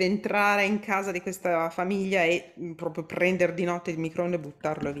 Deve entrare in casa di questa famiglia e proprio prendere di notte il microonde e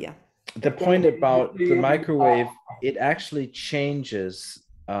buttarlo via. The point about the microwave, it actually changes.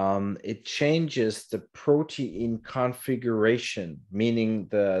 It changes the protein configuration, meaning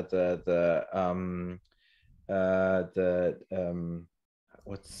what's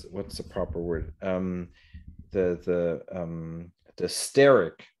the proper word? The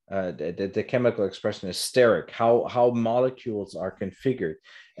steric. The chemical expression is steric. How molecules are configured,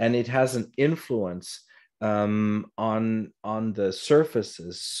 and it has an influence on the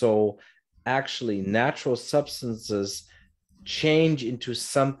surfaces. So actually, natural substances change into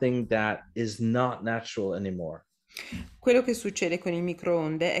something that is not natural anymore. Quello che succede con il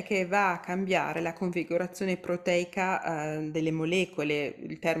microonde è che va a cambiare la configurazione proteica delle molecole,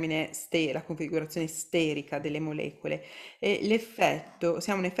 il termine la configurazione sterica delle molecole, e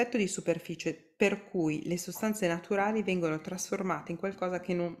si ha un effetto di superficie per cui le sostanze naturali vengono trasformate in qualcosa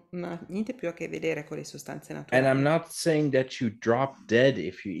che non ha niente più a che vedere con le sostanze naturali. And I'm not saying that you drop dead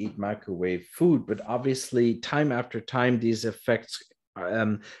if you eat microwave food, but obviously time after time these effects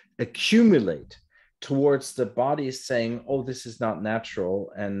accumulate towards the body saying, oh, this is not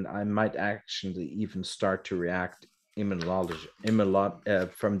natural, and I might actually even start to react from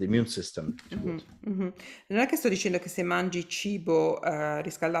the immune system to it. Non è che sto dicendo che se mangi cibo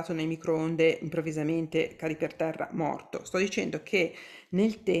riscaldato nel microonde improvvisamente cadi per terra morto. Sto dicendo che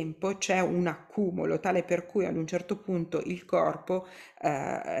nel tempo c'è un accumulo tale per cui ad un certo punto il corpo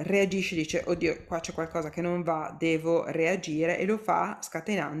reagisce, dice oddio, qua c'è qualcosa che non va, devo reagire, e lo fa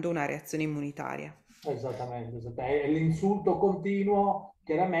scatenando una reazione immunitaria. Esattamente, è l'insulto continuo,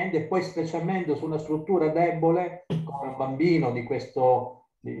 chiaramente, e poi specialmente su una struttura debole come un bambino di questo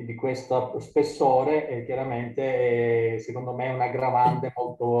spessore, e chiaramente secondo me è un aggravante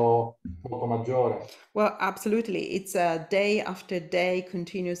molto, molto maggiore. Well, absolutely. It's a day after day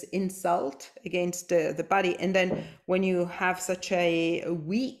continuous insult against the body. And then when you have such a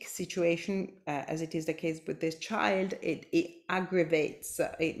weak situation, as it is the case with this child, it aggravates,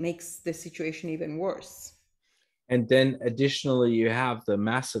 it makes the situation even worse. And then additionally, you have the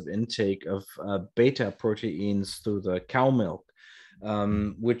massive intake of beta proteins through the cow milk,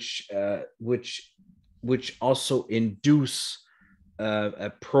 which also induce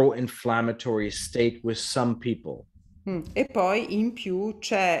a pro-inflammatory state with some people. E poi in più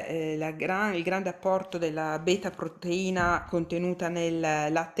c'è il grande apporto della beta proteina contenuta nel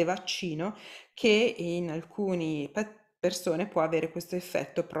latte vaccino, che in alcune persone può avere questo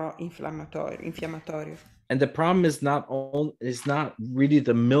effetto infiammatorio. And the problem is not really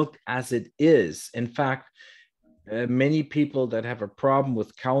the milk as it is. In fact, many people that have a problem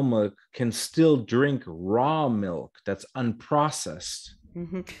with cow milk can still drink raw milk that's unprocessed.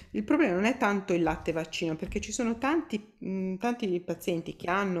 Il problema non è tanto il latte vaccino, perché ci sono tanti pazienti che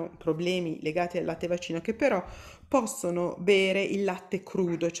hanno problemi legati al latte vaccino che però possono bere il latte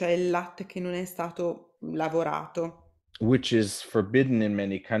crudo, cioè il latte che non è stato lavorato. Which is forbidden in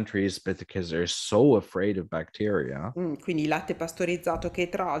many countries because they're so afraid of bacteria. Quindi il latte pastorizzato, che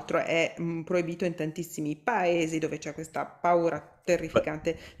tra l'altro è proibito in tantissimi paesi dove c'è questa paura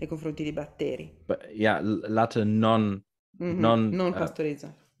terrificante nei confronti di batteri. But yeah, latte non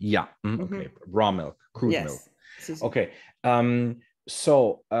pastorizzato. Yeah. Okay. Raw milk, crude milk. Sì. Okay.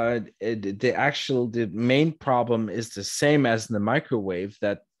 So the main problem is the same as in the microwave,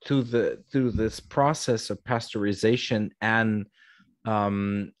 that through this process of pasteurization and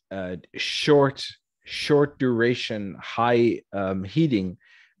short duration high heating,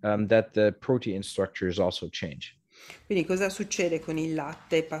 that the protein structures also change. Quindi cosa succede con il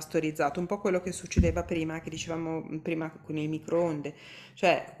latte pastorizzato? Un po' quello che succedeva prima, che dicevamo prima con il microonde,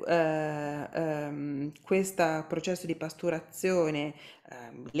 cioè questo processo di pasturazione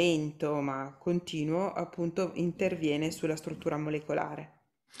lento ma continuo appunto interviene sulla struttura molecolare.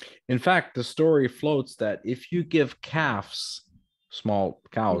 In fact, the story floats that if you give calves, small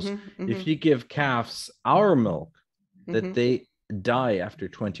cows, if you give calves our milk, that they die after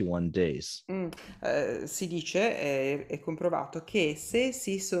 21 days. Si dice, è comprovato, che se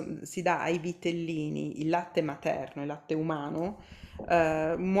si dà ai vitellini il latte materno, il latte umano,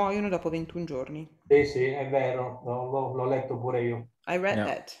 muoiono dopo 21 giorni. Sì, è vero, l'ho letto pure io. I read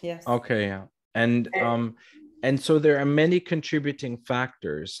that, yes. Okay, yeah. And so there are many contributing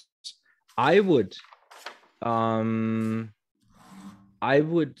factors. I would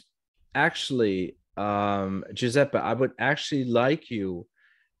actually, Giuseppe, I would actually like you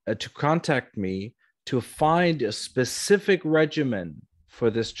to contact me to find a specific regimen for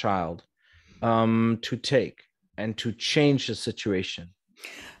this child to take and to change the situation.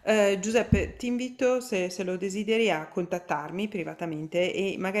 Giuseppe, ti invito, se lo desideri, a contattarmi privatamente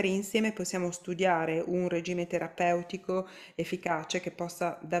e magari insieme possiamo studiare un regime terapeutico efficace che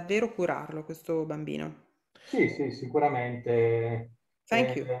possa davvero curarlo, questo bambino. Sì, sì, sicuramente.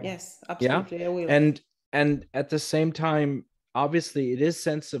 Thank you. Yes, Yeah. absolutely, I will. And at the same time, obviously it is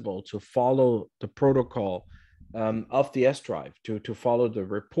sensible to follow the protocol of the Sdrive, to follow the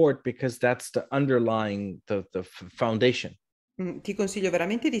report, because that's the underlying the foundation. Ti consiglio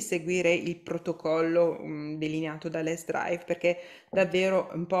veramente di seguire il protocollo delineato dall'Sdrive, perché davvero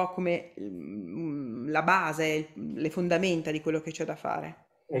è un po' come la base, le fondamenta di quello che c'è da fare.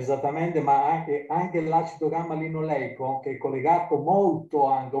 Esattamente, ma anche l'acido gamma-linoleico, che è collegato molto,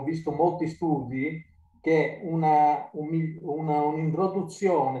 anche, ho visto molti studi, che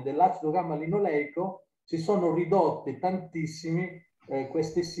un'introduzione dell'acido gamma-linoleico si sono ridotti tantissimi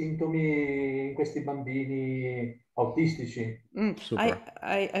questi sintomi in questi bambini autistici.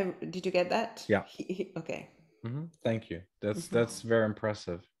 Super. Did you get that? Yeah. Ok. Thank you. That's very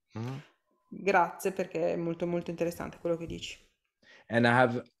impressive. Grazie, perché è molto molto interessante quello che dici. And I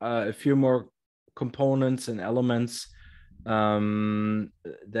have a few more components and elements that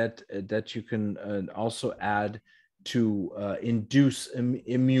you can also add to induce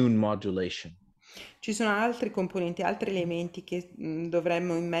immune modulation. Ci sono altri componenti, altri elementi che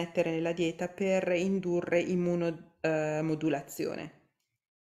dovremmo immettere nella dieta per indurre immunomodulazione.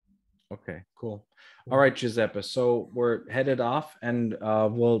 Okay, cool. All right, Giuseppe. So we're headed off, and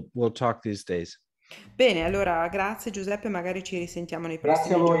we'll talk these days. Bene, allora grazie Giuseppe, magari ci risentiamo nei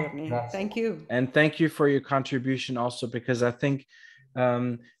Grazie a prossimi voi. giorni. Grazie. Thank you. And thank you for your contribution also, because I think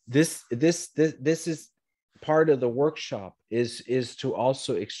this is part of the workshop is to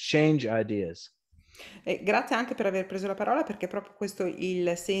also exchange ideas. E grazie anche per aver preso la parola, perché proprio questo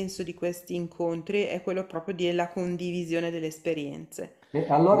il senso di questi incontri è quello proprio della condivisione delle esperienze. E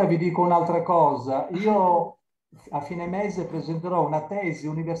allora vi dico un'altra cosa. Io a fine mese presenterò una tesi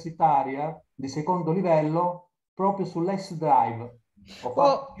universitaria di secondo livello proprio sull'S-Drive. Ho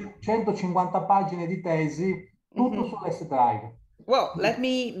fatto Well, 150 pagine di tesi, tutto sull'S-Drive. Well, let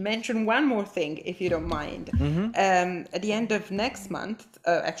me mention one more thing, if you don't mind. At the end of next month,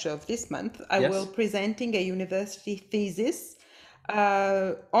 actually of this month, I Yes. will presenting a university thesis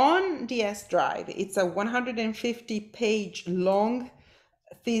on the S-Drive. It's a 150-page long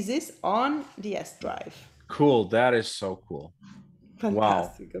thesis on the S-Drive. Cool. That is so cool.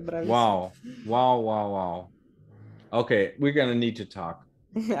 Fantastico, Wow. bravissimo. Wow. Okay, we're gonna need to talk.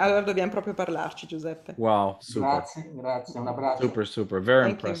 Allora dobbiamo proprio parlarci, Giuseppe. Wow, super. Grazie, un abbraccio. Super. Very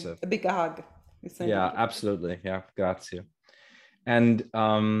Thank impressive. you. A big hug. Yeah, absolutely. Yeah, grazie. And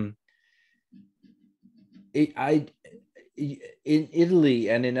in Italy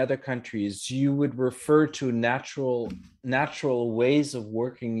and in other countries, you would refer to natural ways of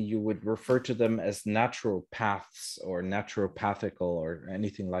working. You would refer to them as natural paths or naturopathical or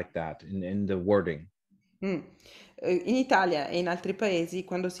anything like that in the wording. In Italia e in altri paesi,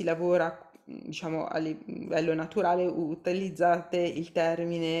 quando si lavora, diciamo, a livello naturale, utilizzate il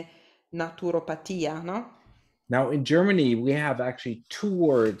termine naturopatia, no? Now, in Germany, we have actually two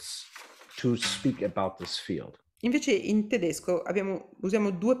words to speak about this field. Invece in tedesco usiamo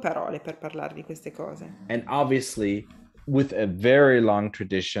due parole per parlare di queste cose. And obviously, with a very long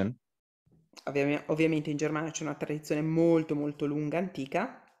tradition. Ovviamente in Germania c'è una tradizione molto molto lunga,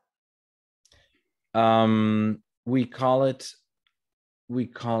 antica. We call it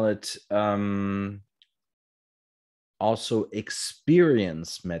also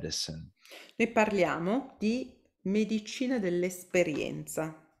experience medicine. Noi parliamo di medicina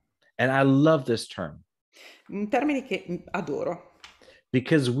dell'esperienza. And I love this term. Un termine che adoro.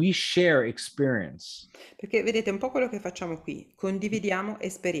 Because we share experience. Perché vedete un po' quello che facciamo qui, condividiamo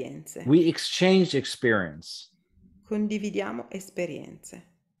esperienze. We exchange experience. Condividiamo esperienze.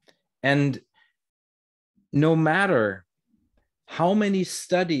 And no matter how many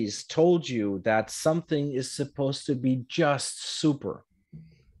studies told you that something is supposed to be just super.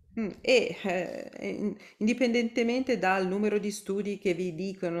 Indipendentemente dal numero di studi che vi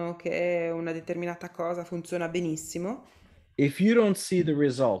dicono che una determinata cosa funziona benissimo, if you don't see the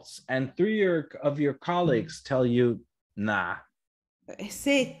results and three of your colleagues tell you, nah.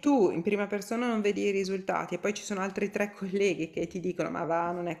 Se tu in prima persona non vedi i risultati e poi ci sono altri 3 colleghi che ti dicono ma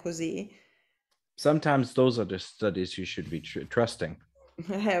va, non è così. Sometimes those are the studies you should be trusting.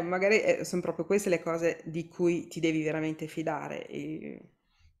 Magari sono proprio queste le cose di cui ti devi veramente fidare.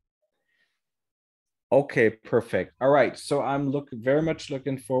 Okay, perfect. All right, so I'm very much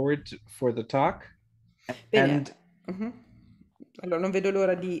looking forward for the talk. Bene. Allora non vedo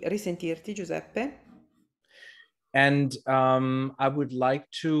l'ora di risentirti, Giuseppe. And I would like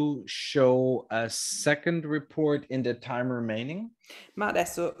to show a second report in the time remaining. Ma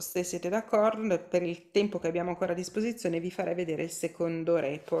adesso, se siete d'accordo, per il tempo che abbiamo ancora a disposizione, vi farei vedere il secondo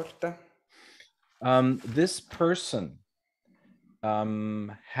report. This person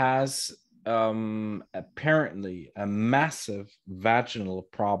has apparently a massive vaginal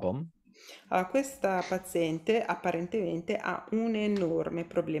problem. Allora, questa paziente apparentemente ha un enorme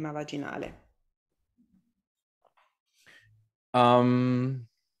problema vaginale. From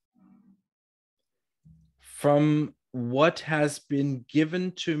what has been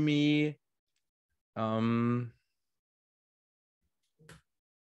given to me, wait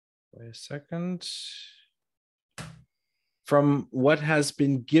a second. From what has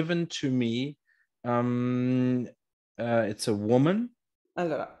been given to me, it's a woman.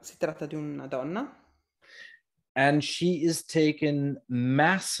 Allora, si tratta di una donna. And she is taking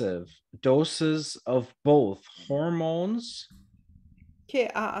massive doses of both hormones Che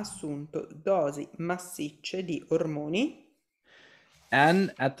ha assunto dosi massicce di ormoni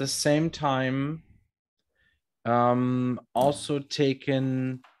and at the same time also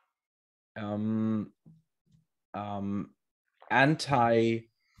taken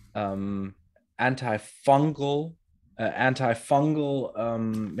antifungal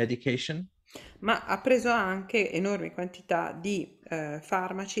medication. ma ha preso anche enormi quantità di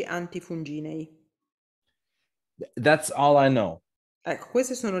farmaci antifunginei. That's all I know. Ecco,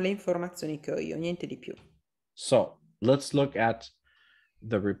 queste sono le informazioni che ho io, niente di più. So let's look at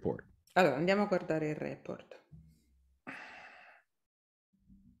the report. Allora, andiamo a guardare il report.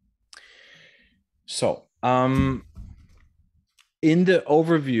 So in the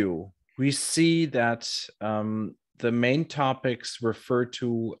overview, we see that the main topics refer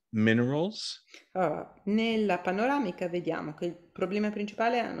to minerals. Allora, nella panoramica vediamo che il problema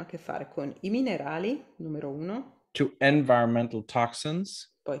principale hanno a che fare con i minerali, numero 1, to environmental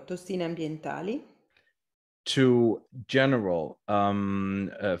toxins, poi tossine ambientali, to general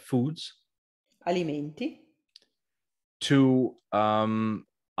foods, alimenti, to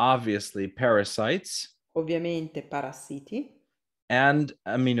obviously parasites, ovviamente parassiti and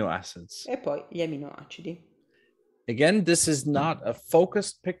amino acids. e poi gli aminoacidi. Again, this is not a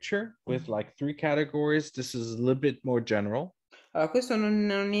focused picture with like 3 categories. This is a little bit more general. Allora, questo non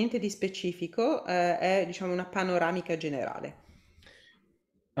è niente di specifico, è diciamo una panoramica generale.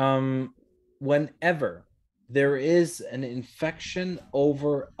 Whenever there is an infection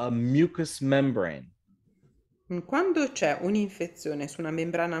over a mucous membrane, Quando c'è un'infezione su una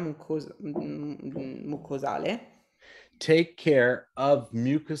membrana mucosale, take care of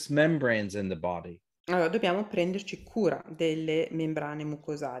mucous membranes in the body. allora dobbiamo prenderci cura delle membrane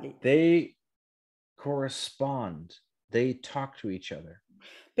mucosali. They correspond, they talk to each other.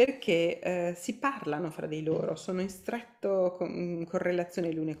 Perché si parlano fra di loro, sono in stretto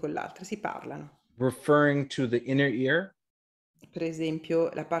correlazione le une con l'altra, si parlano. Referring to the inner ear, Per esempio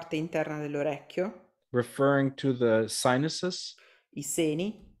la parte interna dell'orecchio, referring to the sinuses, i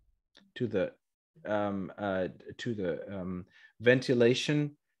seni, to the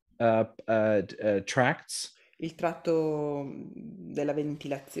ventilation tracts, il tratto della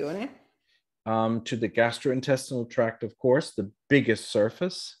ventilazione, to the gastrointestinal tract, of course, the biggest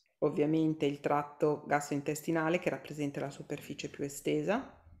surface, ovviamente il tratto gastrointestinale che rappresenta la superficie più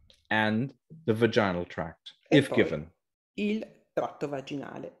estesa, and the vaginal tract, e if poi given. il tratto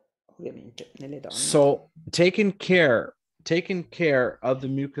vaginale, ovviamente nelle donne. So taking care of the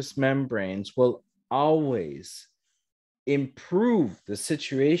mucous membranes will always improve the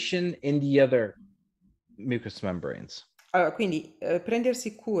situation in the other mucous membranes. Allora, quindi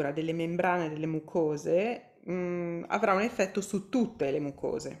prendersi cura delle membrane delle mucose avrà un effetto su tutte le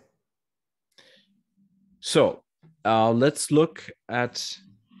mucose. So let's look at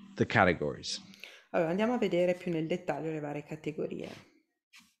the categories. Allora, andiamo a vedere più nel dettaglio le varie categorie.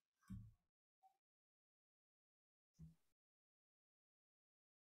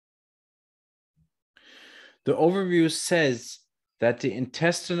 The overview says that the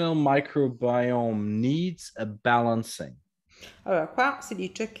intestinal microbiome needs a balancing. Allora, qua si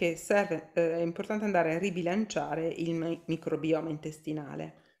dice che è importante andare a ribilanciare il microbioma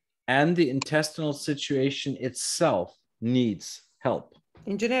intestinale. And the intestinal situation itself needs help.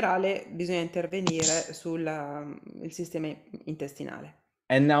 In generale bisogna intervenire sul sistema intestinale.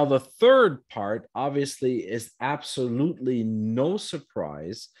 And now the third part obviously is absolutely no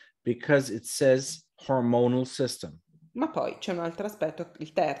surprise because it says hormonal system. Ma poi c'è un altro aspetto,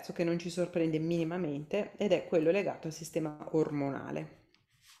 il terzo, che non ci sorprende minimamente ed è quello legato al sistema ormonale.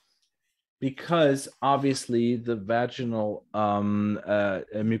 because obviously the vaginal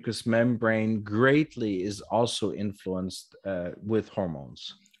mucous membrane greatly is also influenced with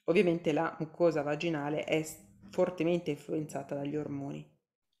hormones. Ovviamente la mucosa vaginale è fortemente influenzata dagli ormoni.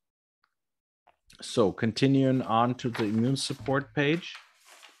 So continuing on to the immune support page.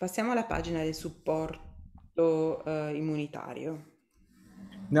 Passiamo alla pagina del supporto immunitario.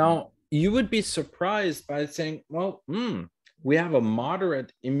 Now, you would be surprised by saying, well, we have a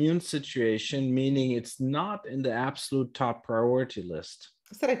moderate immune situation, meaning it's not in the absolute top priority list.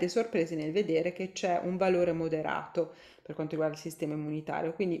 Sarete sorpresi nel vedere che c'è un valore moderato per quanto riguarda il sistema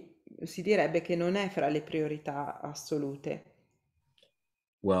immunitario, quindi si direbbe che non è fra le priorità assolute.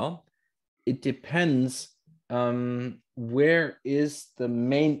 Well, it depends where is the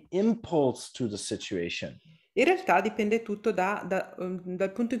main impulse to the situation. In realtà dipende tutto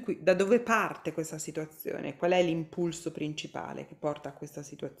dal punto in cui, da dove parte questa situazione, qual è l'impulso principale che porta a questa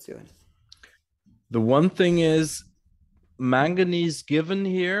situazione. The one thing is manganese given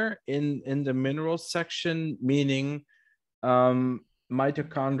here in the mineral section, meaning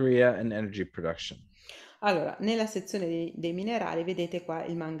mitochondria and energy production. Allora, nella sezione dei minerali vedete qua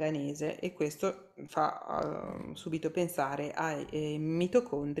il manganese e questo fa subito pensare ai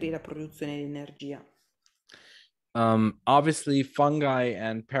mitocondri e la produzione di energia. Obviously, fungi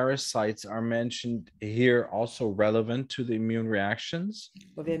and parasites are mentioned here, also relevant to the immune reactions.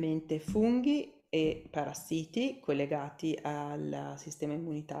 Ovviamente funghi e parassiti collegati al sistema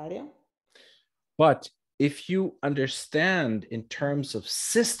immunitario. But if you understand in terms of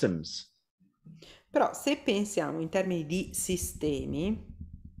systems, Però se pensiamo in termini di sistemi,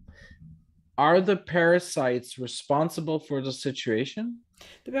 are the parasites responsible for the situation?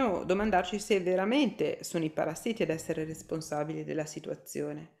 dobbiamo domandarci se veramente sono i parassiti ad essere responsabili della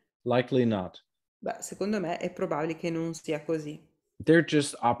situazione. Likely not. Beh, secondo me è probabile che non sia così. They're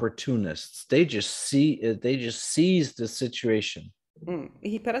just opportunists. They just seize the situation.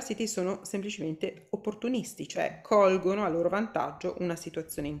 I parassiti sono semplicemente opportunisti, cioè colgono a loro vantaggio una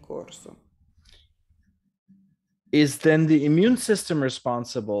situazione in corso. Is then the immune system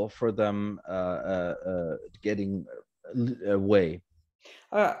responsible for them getting away?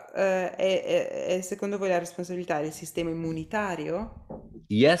 Allora, è secondo voi la responsabilità del sistema immunitario?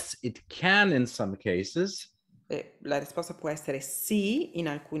 Yes, it can in some cases. La risposta può essere sì in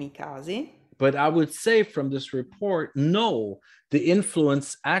alcuni casi. But I would say from this report, no, the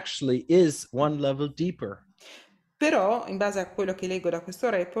influence actually is one level deeper. Però, in base a quello che leggo da questo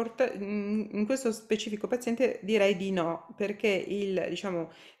report, in questo specifico paziente direi di no, perché il,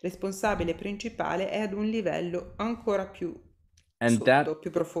 diciamo, responsabile principale è ad un livello ancora più sotto,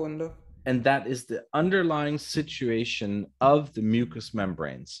 più profondo. And that is the underlying situation of the mucous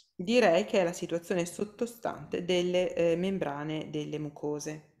membranes. Direi che è la situazione sottostante delle membrane delle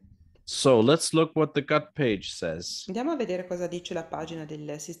mucose. So let's look what the gut page says. Andiamo a vedere cosa dice la pagina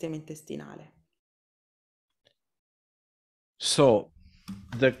del sistema intestinale. So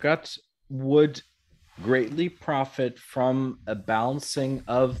the gut would greatly profit from a balancing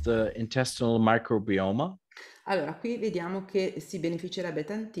of the intestinal microbiome. Allora, qui vediamo che si beneficerebbe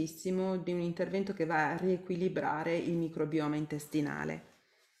tantissimo di un intervento che va a riequilibrare il microbioma intestinale.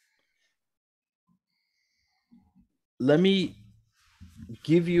 Let me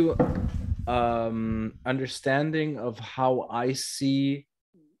give you understanding of how I see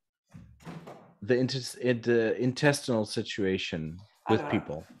the intestinal situation with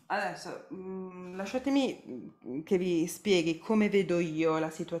people. Adesso lasciatemi che vi spieghi come vedo io la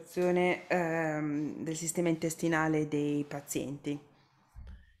situazione del sistema intestinale dei pazienti.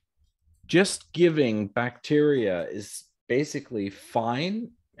 Just giving bacteria is basically fine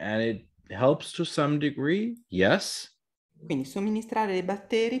and it helps to some degree, yes. Quindi somministrare dei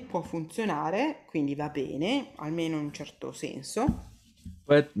batteri può funzionare, quindi va bene, almeno in un certo senso.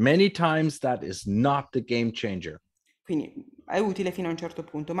 But many times that is not the game changer. Quindi è utile fino a un certo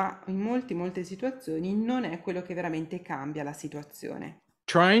punto, ma in molte situazioni non è quello che veramente cambia la situazione.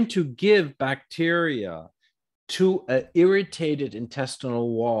 Trying to give bacteria to an irritated intestinal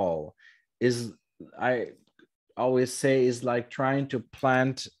wall is, I always say, is like trying to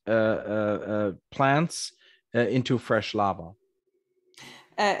plant plants into fresh lava.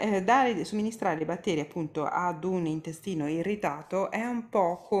 Somministrare batteri appunto ad un intestino irritato è un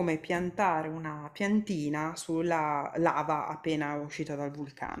po' come piantare una piantina sulla lava appena uscita dal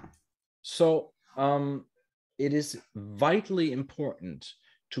vulcano. So it is vitally important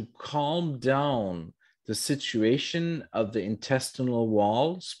to calm down the situation of the intestinal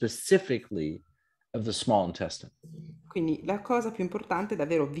wall, specifically of the small intestine. Quindi la cosa più importante,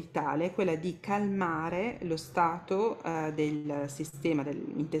 davvero vitale, è quella di calmare lo stato del sistema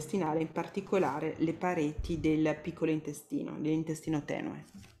intestinale, in particolare le pareti del piccolo intestino, dell'intestino tenue.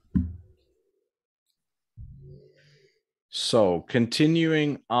 So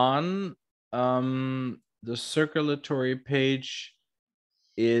continuing on, the circulatory page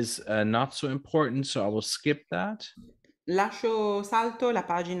is not so important, so I will skip that. Salto la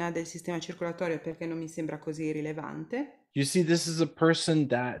pagina del sistema circolatorio perché non mi sembra così rilevante. You see, this is a person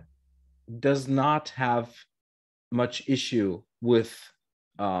that does not have much issue with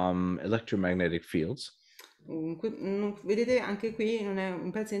electromagnetic fields. Vedete, anche qui un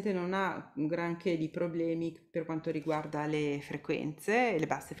paziente non ha un granché di problemi per quanto riguarda le frequenze, le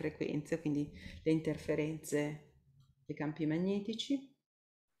basse frequenze, quindi le interferenze dei campi magnetici.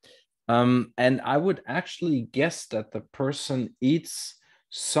 And I would actually guess that the person eats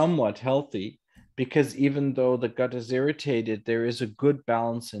somewhat healthy because even though the gut is irritated, there is a good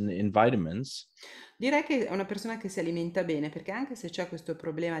balance in vitamins. Direi che è una persona che si alimenta bene, perché anche se c'è questo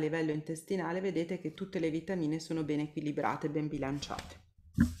problema a livello intestinale, vedete che tutte le vitamine sono ben equilibrate, ben bilanciate.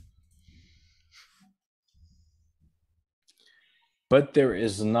 But there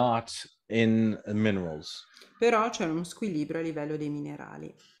is not in minerals. Però c'è uno squilibrio a livello dei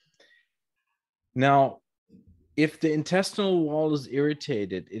minerali. Now, if the intestinal wall is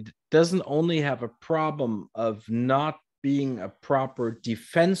irritated, it doesn't only have a problem of not being a proper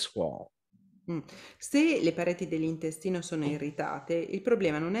defense wall. Se le pareti dell'intestino sono irritate, il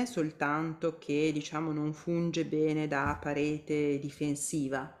problema non è soltanto che, diciamo, non funge bene da parete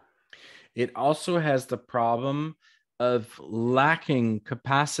difensiva. It also has the problem of lacking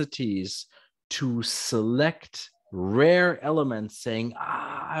capacities to select rare elements, saying,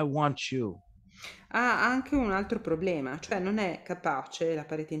 I want you. Ha anche un altro problema, cioè non è capace la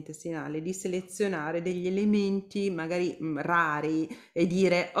parete intestinale di selezionare degli elementi magari rari e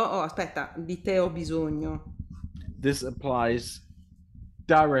dire oh, aspetta, di te ho bisogno. This applies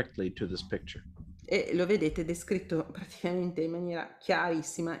directly to this picture. E lo vedete descritto praticamente in maniera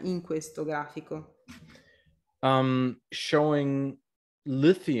chiarissima in questo grafico. Showing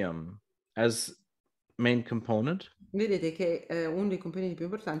lithium as main component. Vedete che uno dei componenti più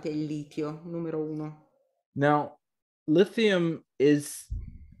importanti è il litio, numero 1. Now, lithium is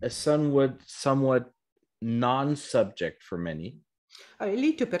a somewhat non-subject for many. Allora, il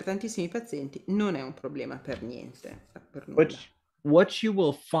litio per tantissimi pazienti non è un problema per niente, per nulla. But what you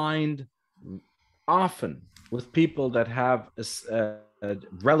will find often with people that have a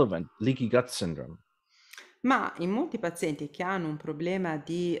relevant leaky gut syndrome Ma in molti pazienti che hanno un problema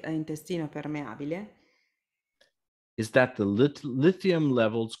di intestino permeabile, is that the lithium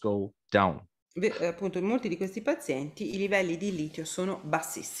levels go down. appunto in molti di questi pazienti i livelli di litio sono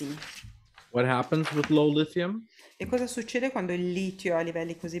bassissimi. What happens with low lithium? E cosa succede quando il litio è a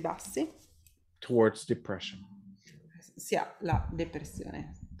livelli così bassi? Towards depression. Si ha la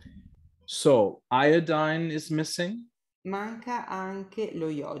depressione. So iodine is missing. Manca anche lo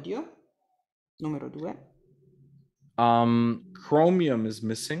iodio, numero 2. Chromium is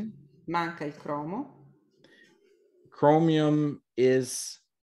missing. Manca il cromo. Chromium is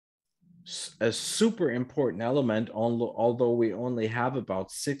a super important element, although we only have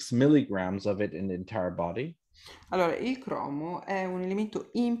about 6 milligrams of it in the entire body. Allora, il cromo è un elemento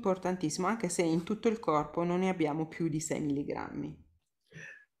importantissimo, anche se in tutto il corpo non ne abbiamo più di 6 milligrammi.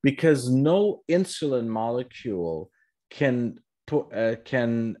 Because no insulin molecule can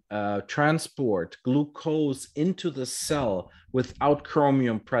transport glucose into the cell without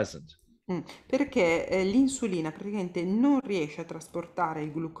chromium present. Perché l'insulina praticamente non riesce a trasportare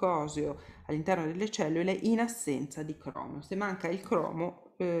il glucosio all'interno delle cellule in assenza di cromo. Se manca il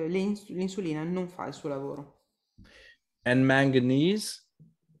cromo, l'insulina non fa il suo lavoro. And manganese,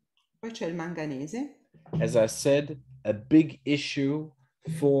 Poi c'è il manganese. as I said, a big issue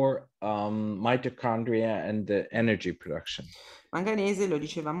for mitochondria and the energy production. Manganese, lo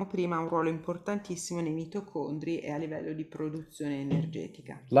dicevamo prima, ha un ruolo importantissimo nei mitocondri e a livello di produzione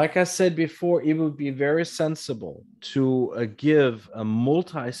energetica. Like I said before, it would be very sensible to give a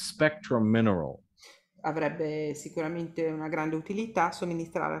multi-spectrum mineral. Avrebbe sicuramente una grande utilità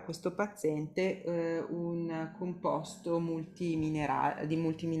somministrare a questo paziente un composto di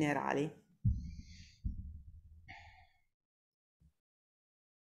multiminerali.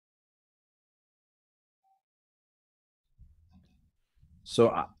 So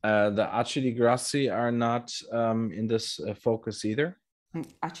the acidi grassi are not in this focus either.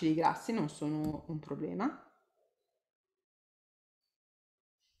 Acidi grassi non sono un problema.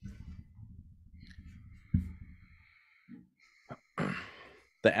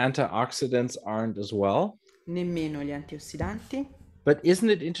 The antioxidants aren't as well. Nemmeno gli antiossidanti. But isn't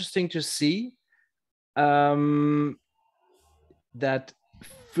it interesting to see that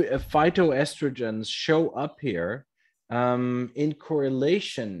phytoestrogens show up here in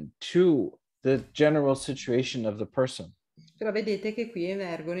correlation to the general situation of the person? Però vedete che qui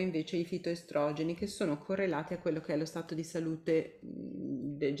emergono invece i fitoestrogeni che sono correlati a quello che è lo stato di salute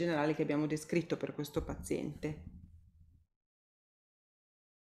generale che abbiamo descritto per questo paziente.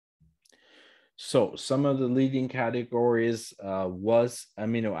 So some of the leading categories was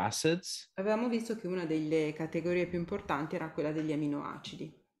amino acids. Avevamo visto che una delle categorie più importanti era quella degli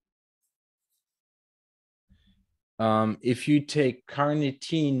aminoacidi. If you take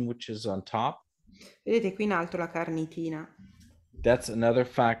carnitine, which is on top, Vedete qui in alto la carnitina. that's another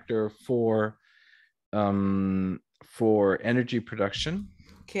factor for energy production.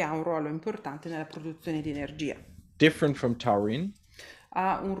 Che ha un ruolo importante nella produzione di energia. Different from taurine.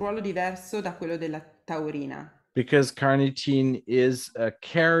 Ha un ruolo diverso da quello della taurina. Because carnitine is a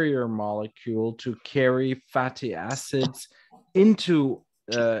carrier molecule to carry fatty acids into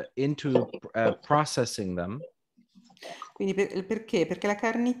processing them. Quindi perché? Perché la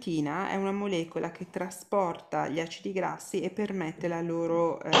carnitina è una molecola che trasporta gli acidi grassi e permette la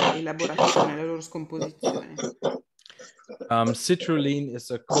loro elaborazione, la loro scomposizione. Citrulline is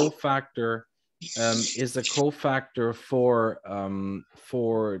a cofactor for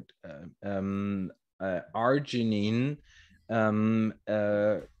arginine,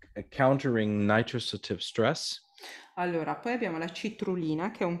 countering nitrosative stress. Allora, poi abbiamo la citrulina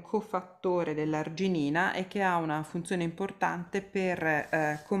che è un cofattore dell'arginina e che ha una funzione importante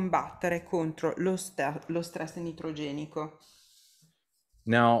per combattere contro lo stress nitrogenico.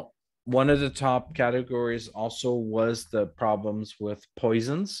 Now, one of the top categories also was the problems with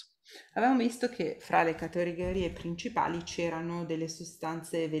poisons. Avevamo visto che fra le categorie principali c'erano delle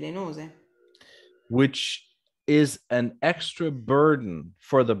sostanze velenose, which is an extra burden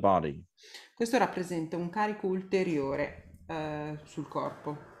for the body. Questo rappresenta un carico ulteriore sul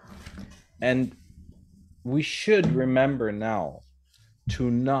corpo. And we should remember now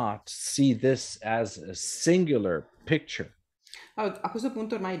to not see this as a singular picture. A questo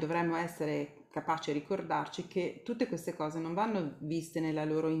punto ormai dovremmo essere capaci di ricordarci che tutte queste cose non vanno viste nella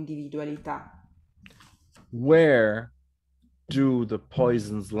loro individualità. Where do the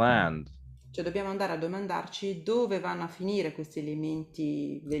poisons land? Cioè dobbiamo andare a domandarci dove vanno a finire questi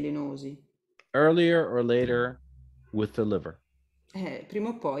elementi velenosi. Earlier or later with the liver. Prima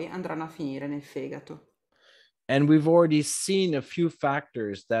o poi andranno a finire nel fegato. And we've already seen a few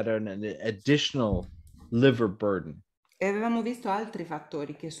factors that are an additional liver burden. E avevamo visto altri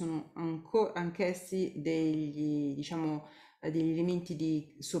fattori che sono anch'essi degli elementi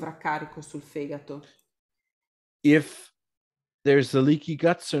di sovraccarico sul fegato. If there's the leaky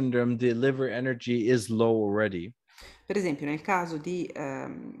gut syndrome, the liver energy is low already. Per esempio, nel caso di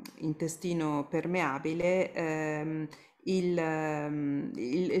intestino permeabile,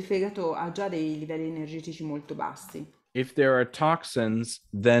 il fegato ha già dei livelli energetici molto bassi. If there are toxins,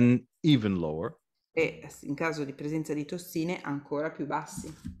 then even lower. E in caso di presenza di tossine ancora più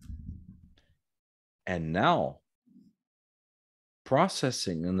bassi. And now,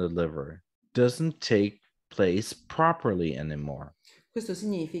 processing in the liver doesn't take place properly anymore. Questo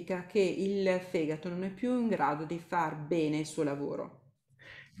significa che il fegato non è più in grado di far bene il suo lavoro.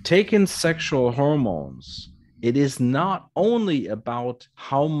 Taken sexual hormones, it is not only about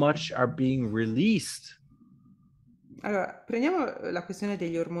how much are being released. Allora, prendiamo la questione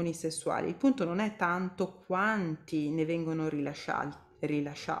degli ormoni sessuali. Il punto non è tanto quanti ne vengono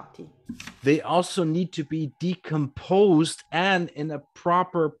rilasciati. They also need to be decomposed and in a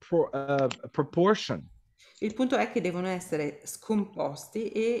proper proportion. Il punto è che devono essere scomposti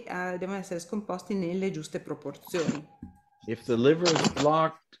e devono essere scomposti nelle giuste proporzioni. If the liver is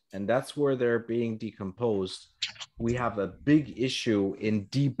blocked and that's where they're being decomposed, we have a big issue in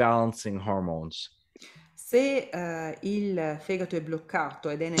debalancing hormones. Se il fegato è bloccato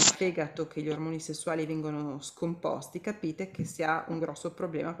ed è nel fegato che gli ormoni sessuali vengono scomposti, capite che si ha un grosso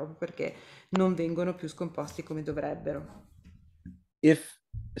problema proprio perché non vengono più scomposti come dovrebbero. If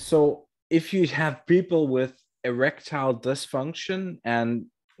you have people with erectile dysfunction and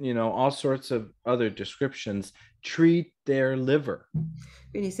all sorts of other descriptions, treat their liver.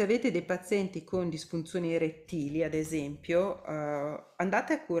 Quindi se avete dei pazienti con disfunzioni erettili, ad esempio,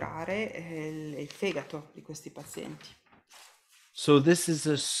 andate a curare il fegato di questi pazienti. So this is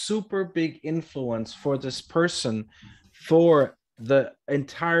a super big influence for this person for the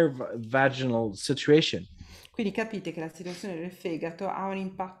entire vaginal situation. Quindi capite che la situazione del fegato ha un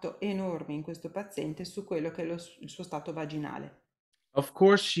impatto enorme in questo paziente su quello che è il suo stato vaginale. Of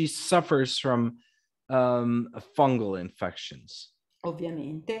course, she suffers from fungal infections.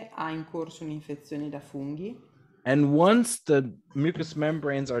 Ovviamente ha in corso un'infezione da funghi And once the mucous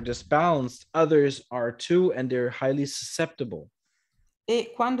membranes are disbalanced, others are too, and they're highly susceptible.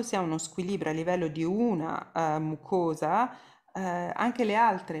 e quando si ha uno squilibrio a livello di una mucosa, anche le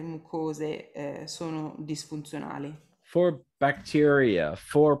altre mucose sono disfunzionali. For bacteria,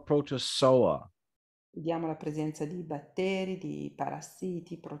 for protozoa, Vediamo la presenza di batteri, di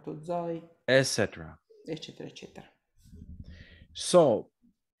parassiti, protozoi, etc. eccetera, eccetera. So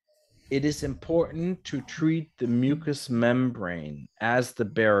it is important to treat the mucous membrane as the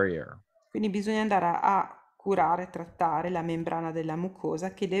barrier. Quindi bisogna andare a curare, trattare la membrana della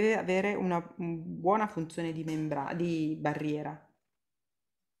mucosa che deve avere una buona funzione di barriera.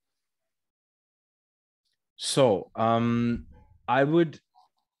 So I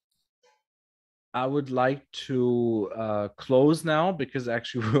would like to close now because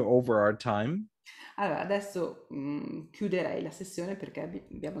actually we're over our time. Allora, adesso chiuderei la sessione perché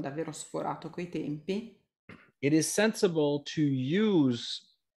abbiamo davvero sforato coi tempi. It is sensible to use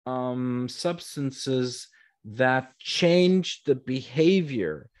substances that change the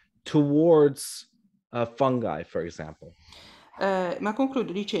behavior towards fungi, for example. Ma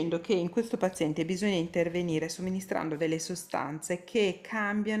concludo dicendo che in questo paziente bisogna intervenire somministrando delle sostanze che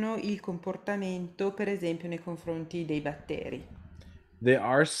cambiano il comportamento, per esempio, nei confronti dei batteri. There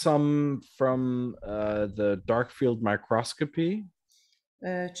are some from the dark field microscopy.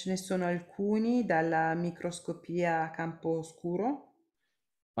 Ce ne sono alcuni dalla microscopia a campo oscuro,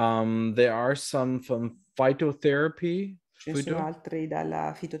 There are some from phytotherapy. ce ne sono altri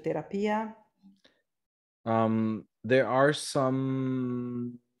dalla fitoterapia, There are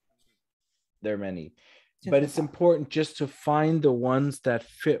some, there are many, ce ne but sono it's tanti. important just to find the ones that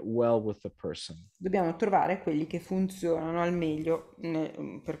fit well with the person. Dobbiamo trovare quelli che funzionano al meglio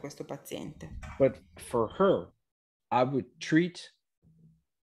per questo paziente. But for her, I would treat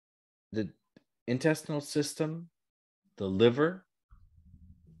the intestinal system, the liver,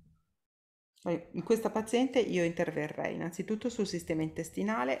 In questa paziente io interverrei innanzitutto sul sistema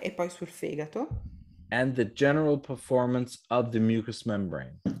intestinale e poi sul fegato and the general performance of the mucous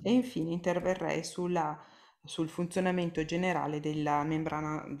membrane. e infine interverrei sul funzionamento generale della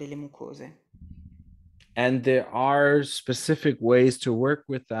membrana delle mucose. And there are specific ways to work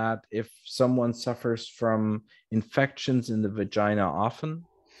with that if someone suffers from infections in the vagina often.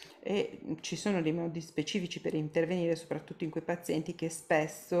 E ci sono dei modi specifici per intervenire soprattutto in quei pazienti che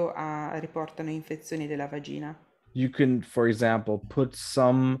spesso riportano infezioni della vagina. You can, for example, put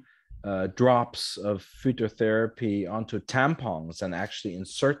some drops of phytotherapy onto tampons and actually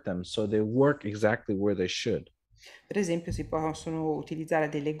insert them so they work exactly where they should. Per esempio si possono utilizzare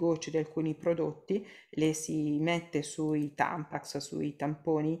delle gocce di alcuni prodotti, le si mette sui Tampax, sui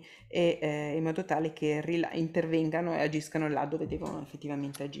tamponi in modo tale che intervengano e agiscano là dove devono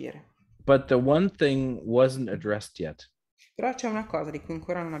effettivamente agire. But the one thing wasn't addressed yet. Però c'è una cosa di cui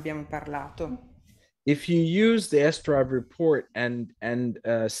ancora non abbiamo parlato. If you use the Sdrive report and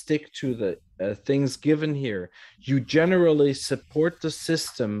stick to the things given here, you generally support the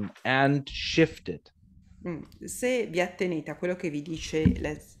system and shift it. Se vi attenete a quello che vi dice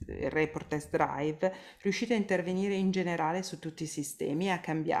il report Sdrive, riuscite a intervenire in generale su tutti i sistemi e a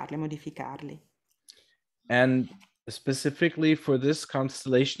cambiarli, modificarli. And specifically for this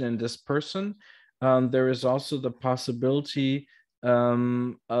constellation and this person, there is also the possibility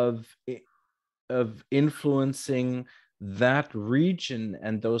of influencing that region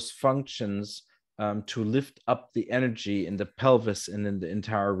and those functions to lift up the energy in the pelvis and in the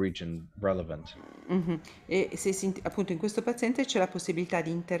entire region relevant. E se appunto in questo paziente c'è la possibilità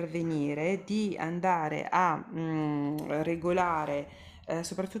di intervenire, di andare a regolare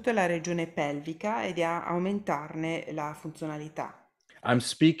soprattutto la regione pelvica e di aumentarne la funzionalità. I'm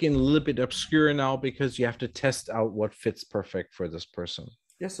speaking a little bit obscure now because you have to test out what fits perfect for this person.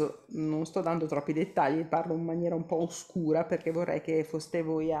 Adesso non sto dando troppi dettagli, parlo in maniera un po' oscura perché vorrei che foste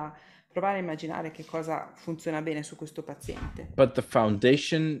voi a provare a immaginare che cosa funziona bene su questo paziente. But the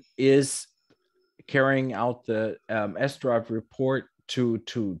foundation is carrying out the Sdrive report to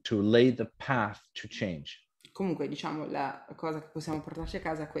lay the path to change. Comunque, diciamo, la cosa che possiamo portarci a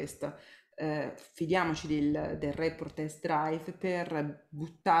casa è questa. Fidiamoci del report Sdrive per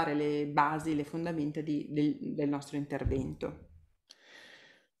buttare le basi, le fondamenta del nostro intervento.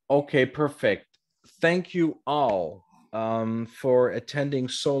 Okay, perfect. Thank you all for attending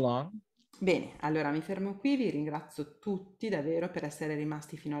so long. Bene, allora mi fermo qui, vi ringrazio tutti davvero per essere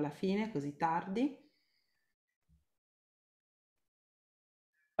rimasti fino alla fine, così tardi.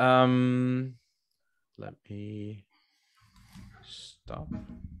 Let me stop.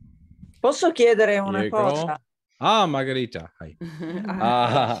 Posso chiedere Here una you go. cosa? Ah, Margarita. Hi.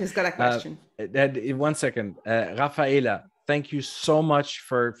 She's got a question. One second. Rafaela, thank you so much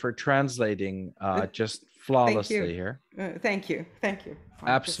for translating just flawlessly here. Thank you.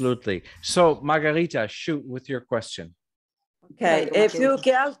 Absolutely. So, Margarita, shoot with your question. Ok, Prego, e Margherita. più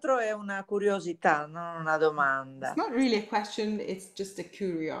che altro è una curiosità, non una domanda. It's not really a question, it's just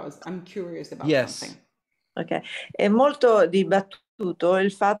I'm curious about Yes. something. Ok, è molto dibattuto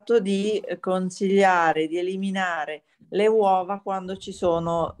il fatto di consigliare di eliminare le uova quando ci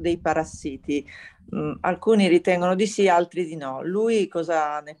sono dei parassiti. Alcuni ritengono di sì, altri di no. Lui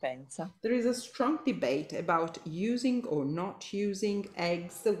cosa ne pensa? There is a strong debate about using or not using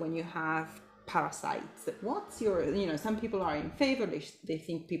eggs when you have parasites. What's your, some people are in favor, they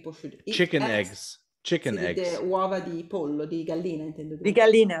think people should eat Chicken eggs. Chicken Sì, eggs. uova di pollo, di gallina, intendo dire. Di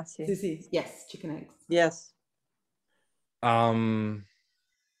gallina, sì. Sì, yes, chicken eggs. Yes. I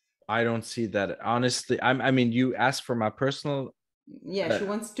don't see that. Honestly, I mean, you asked for my personal... Yeah, she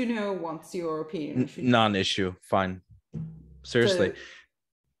wants to know what's your opinion. Non-issue, fine. Seriously.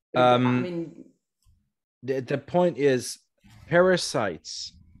 So, I mean... The point is,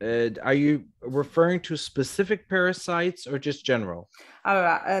 parasites. Are you referring to specific parasites or just general?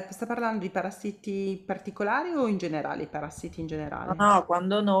 Allora, sta parlando di parassiti particolari o in generale, parassiti in generale? No,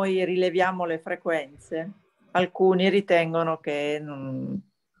 quando noi rileviamo le frequenze, alcuni ritengono che non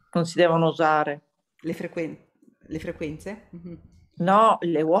si devono usare. Le frequenze? Mm-hmm. No,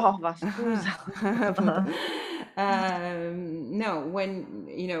 le uova, scusa. No,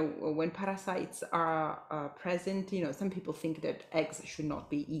 when parasites are present, some people think that eggs should not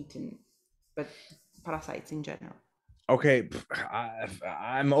be eaten, but parasites in general. Okay,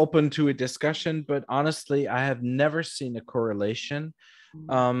 I'm open to a discussion, but honestly, I have never seen a correlation.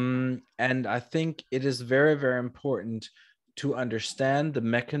 And I think it is very, very important to understand the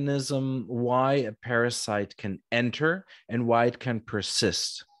mechanism why a parasite can enter and why it can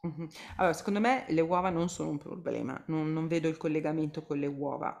persist. Mm-hmm. Allora, secondo me le uova non sono un problema, non vedo il collegamento con le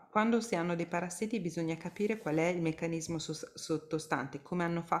uova. Quando si hanno dei parassiti bisogna capire qual è il meccanismo sottostante, come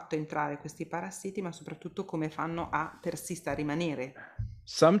hanno fatto entrare questi parassiti, ma soprattutto come fanno a persistere, a rimanere.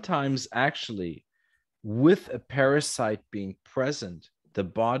 Sometimes actually, with a parasite being present, the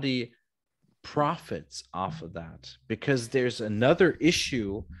body profits off of that because there's another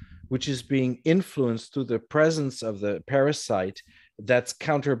issue which is being influenced through the presence of the parasite that's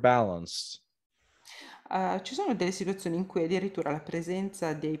counterbalanced. Ci sono delle situazioni in cui addirittura la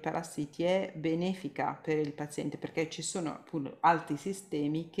presenza dei parassiti è benefica per il paziente perché ci sono appunto altri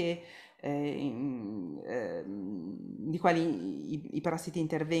sistemi che, di quali i parassiti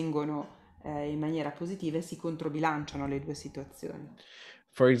intervengono in maniera positiva e si controbilanciano le due situazioni.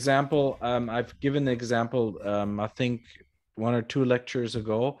 For example, I've given an example, I think 1 or 2 lectures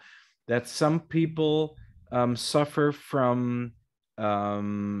ago, that some people suffer from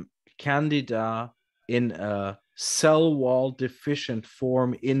candida in a cell wall deficient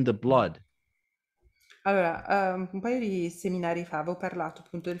form in the blood. Allora, un paio di seminari fa avevo parlato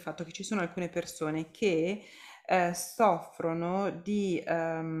appunto del fatto che ci sono alcune persone che soffrono di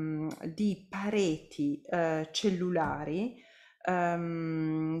pareti cellulari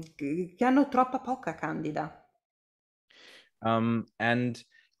che hanno troppa poca candida.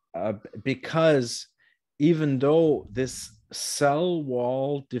 Because even though this cell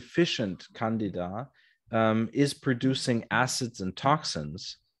wall deficient candida is producing acids and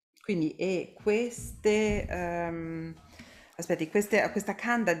toxins. Quindi questa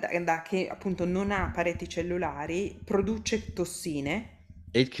candida che appunto non ha pareti cellulari produce tossine.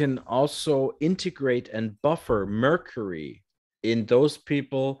 It can also integrate and buffer mercury in those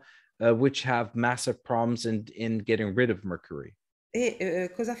people which have massive problems in getting rid of mercury.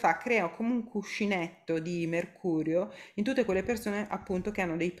 E cosa fa? Crea come un cuscinetto di mercurio in tutte quelle persone appunto che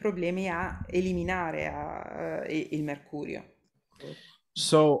hanno dei problemi a eliminare il mercurio.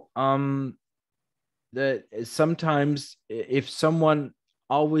 So sometimes if someone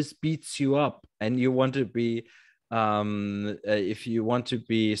always beats you up and you want to be if you want to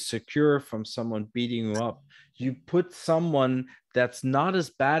be secure from someone beating you up, you put someone that's not as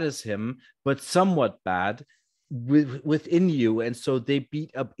bad as him but somewhat bad within you, and so they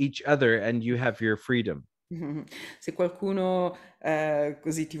beat up each other and you have your freedom. Se qualcuno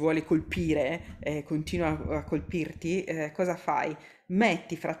così ti vuole colpire, continua a colpirti, cosa fai?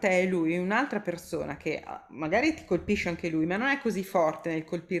 Metti fra te e lui un'altra persona che magari ti colpisce anche lui, ma non è così forte nel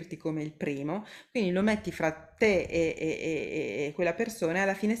colpirti come il primo, quindi lo metti fra te e quella persona e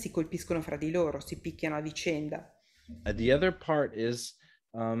alla fine si colpiscono fra di loro, si picchiano a vicenda. The other part is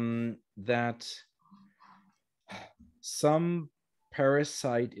that some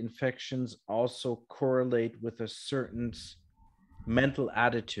parasite infections also correlate with a certain mental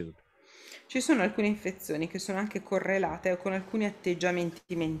attitude. Ci sono alcune infezioni che sono anche correlate con alcuni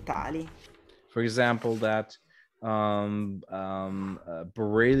atteggiamenti mentali. For example, that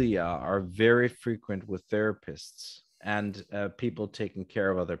Borrelia are very frequent with therapists and people taking care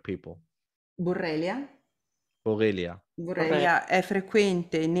of other people. Borrelia? Borrelia. Borrelia è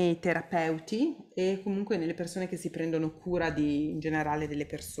frequente nei terapeuti e comunque nelle persone che si prendono cura in generale delle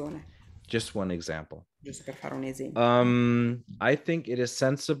persone. Just one example. Giusto per fare un esempio. I think it is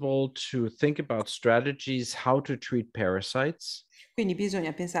sensible to think about strategies how to treat parasites. Quindi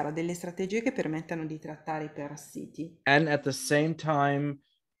bisogna pensare a delle strategie che permettano di trattare i parassiti. And at the same time,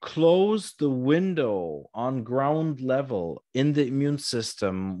 close the window on ground level in the immune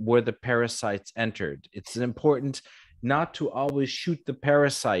system where the parasites entered. It's important not to always shoot the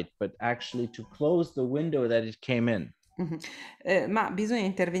parasite, but actually to close the window that it came in. Ma bisogna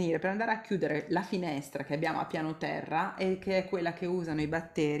intervenire per andare a chiudere la finestra che abbiamo a piano terra e che è quella che usano i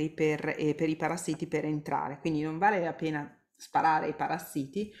batteri per i parassiti per entrare. Quindi non vale la pena sparare ai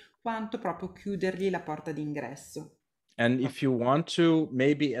parassiti quanto proprio chiudergli la porta d'ingresso. And if you want to,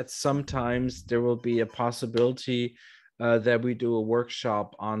 maybe at some times there will be a possibility that we do a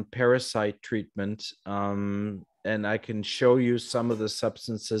workshop on parasite treatment. And I can show you some of the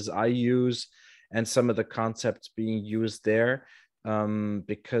substances I use and some of the concepts being used there.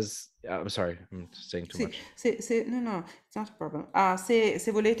 Because I'm sorry, I'm saying too much. No, it's not a problem.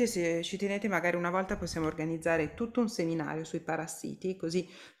 Se volete, se ci tenete, magari una volta possiamo organizzare tutto un seminario sui parassiti, così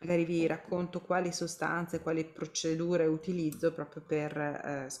magari vi racconto quali sostanze, quali procedure utilizzo proprio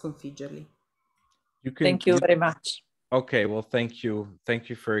per sconfiggerli. Thank you very much. Okay, well, thank you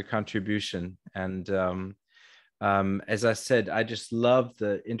for your contribution. And as I said, I just love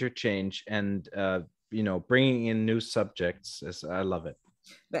the interchange and bringing in new subjects. I love it.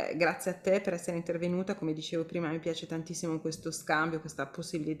 Beh, grazie a te per essere intervenuta. Come dicevo prima, mi piace tantissimo questo scambio, questa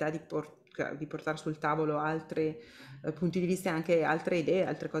possibilità di portare sul tavolo altri punti di vista e anche altre idee,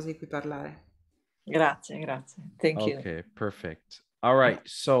 altre cose di cui parlare. Grazie. Thank you. Okay, perfect. All right,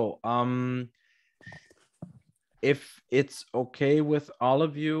 so if it's okay with all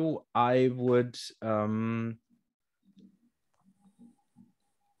of you, I would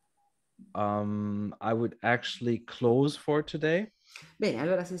actually close for today. Bene,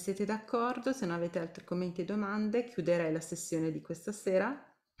 allora se siete d'accordo, se non avete altri commenti e domande, chiuderei la sessione di questa sera.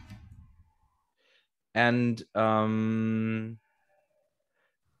 And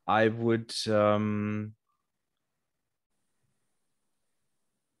I would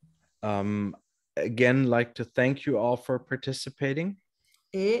again like to thank you all for participating.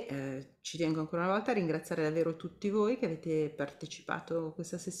 E ci tengo ancora una volta a ringraziare davvero tutti voi che avete partecipato a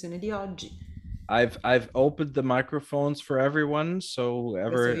questa sessione di oggi. I've opened the microphones for everyone, so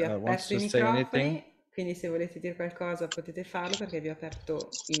whoever wants to say anything. Quindi se volete dire qualcosa potete farlo perché vi ho aperto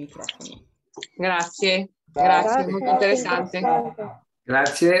i microfoni. Grazie, molto interessante.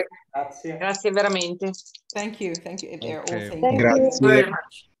 Grazie. Grazie veramente. Thank you. They're all Okay. saying Grazie.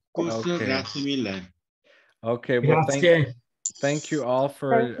 Okay. Grazie mille. Okay, well, thank you all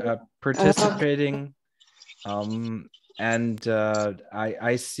for participating. And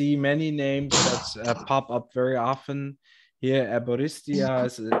I see many names that pop up very often here. Aboristia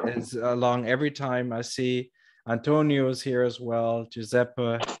is along every time. I see Antonio is here as well.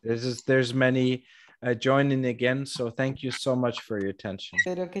 Giuseppe, there's many joining again. So thank you so much for your attention.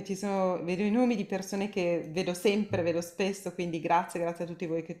 Vedo i nomi di persone che vedo sempre, vedo spesso, quindi grazie a tutti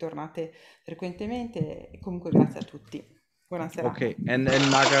voi che tornate frequentemente e comunque grazie a tutti. Buonasera. Okay, and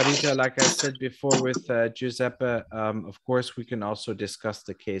Margarita, like I said before with Giuseppe, of course we can also discuss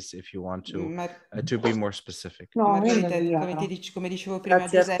the case if you want to be more specific. Margarita, come dicevo prima,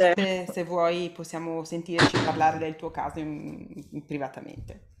 Giuseppe, se vuoi possiamo sentirci parlare del tuo caso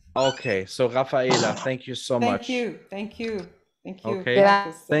privatamente. Okay, so Raffaella, thank you so much. Thank you.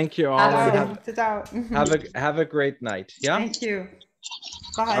 Okay, thank you all. Have a great night. Yeah. Thank you.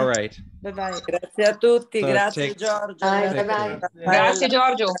 Bye. All right. Bye. Grazie a tutti, So grazie Giorgio. Bye. Grazie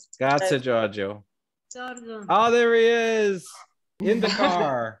Giorgio. Grazie Giorgio. Oh, there he is in the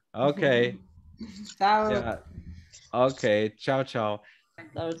car. Okay. Ciao. Yeah. Okay. Ciao. Ciao.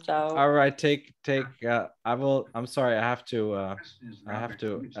 All right. Take. I'm sorry. I have to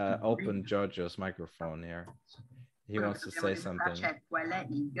open Giorgio's microphone here. He wants to say something.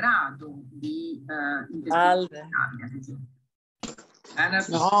 And at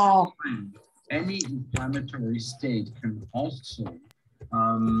the same time, any inflammatory state can also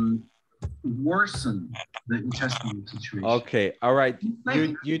worsen the intestinal situation. Okay. All right.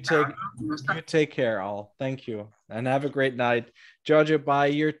 You take care all. Thank you. And have a great night. Giorgio, bye.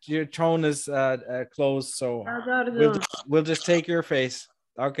 Your tone is closed, so we'll just take your face.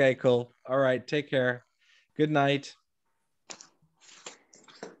 Okay, cool. All right, take care. Good night.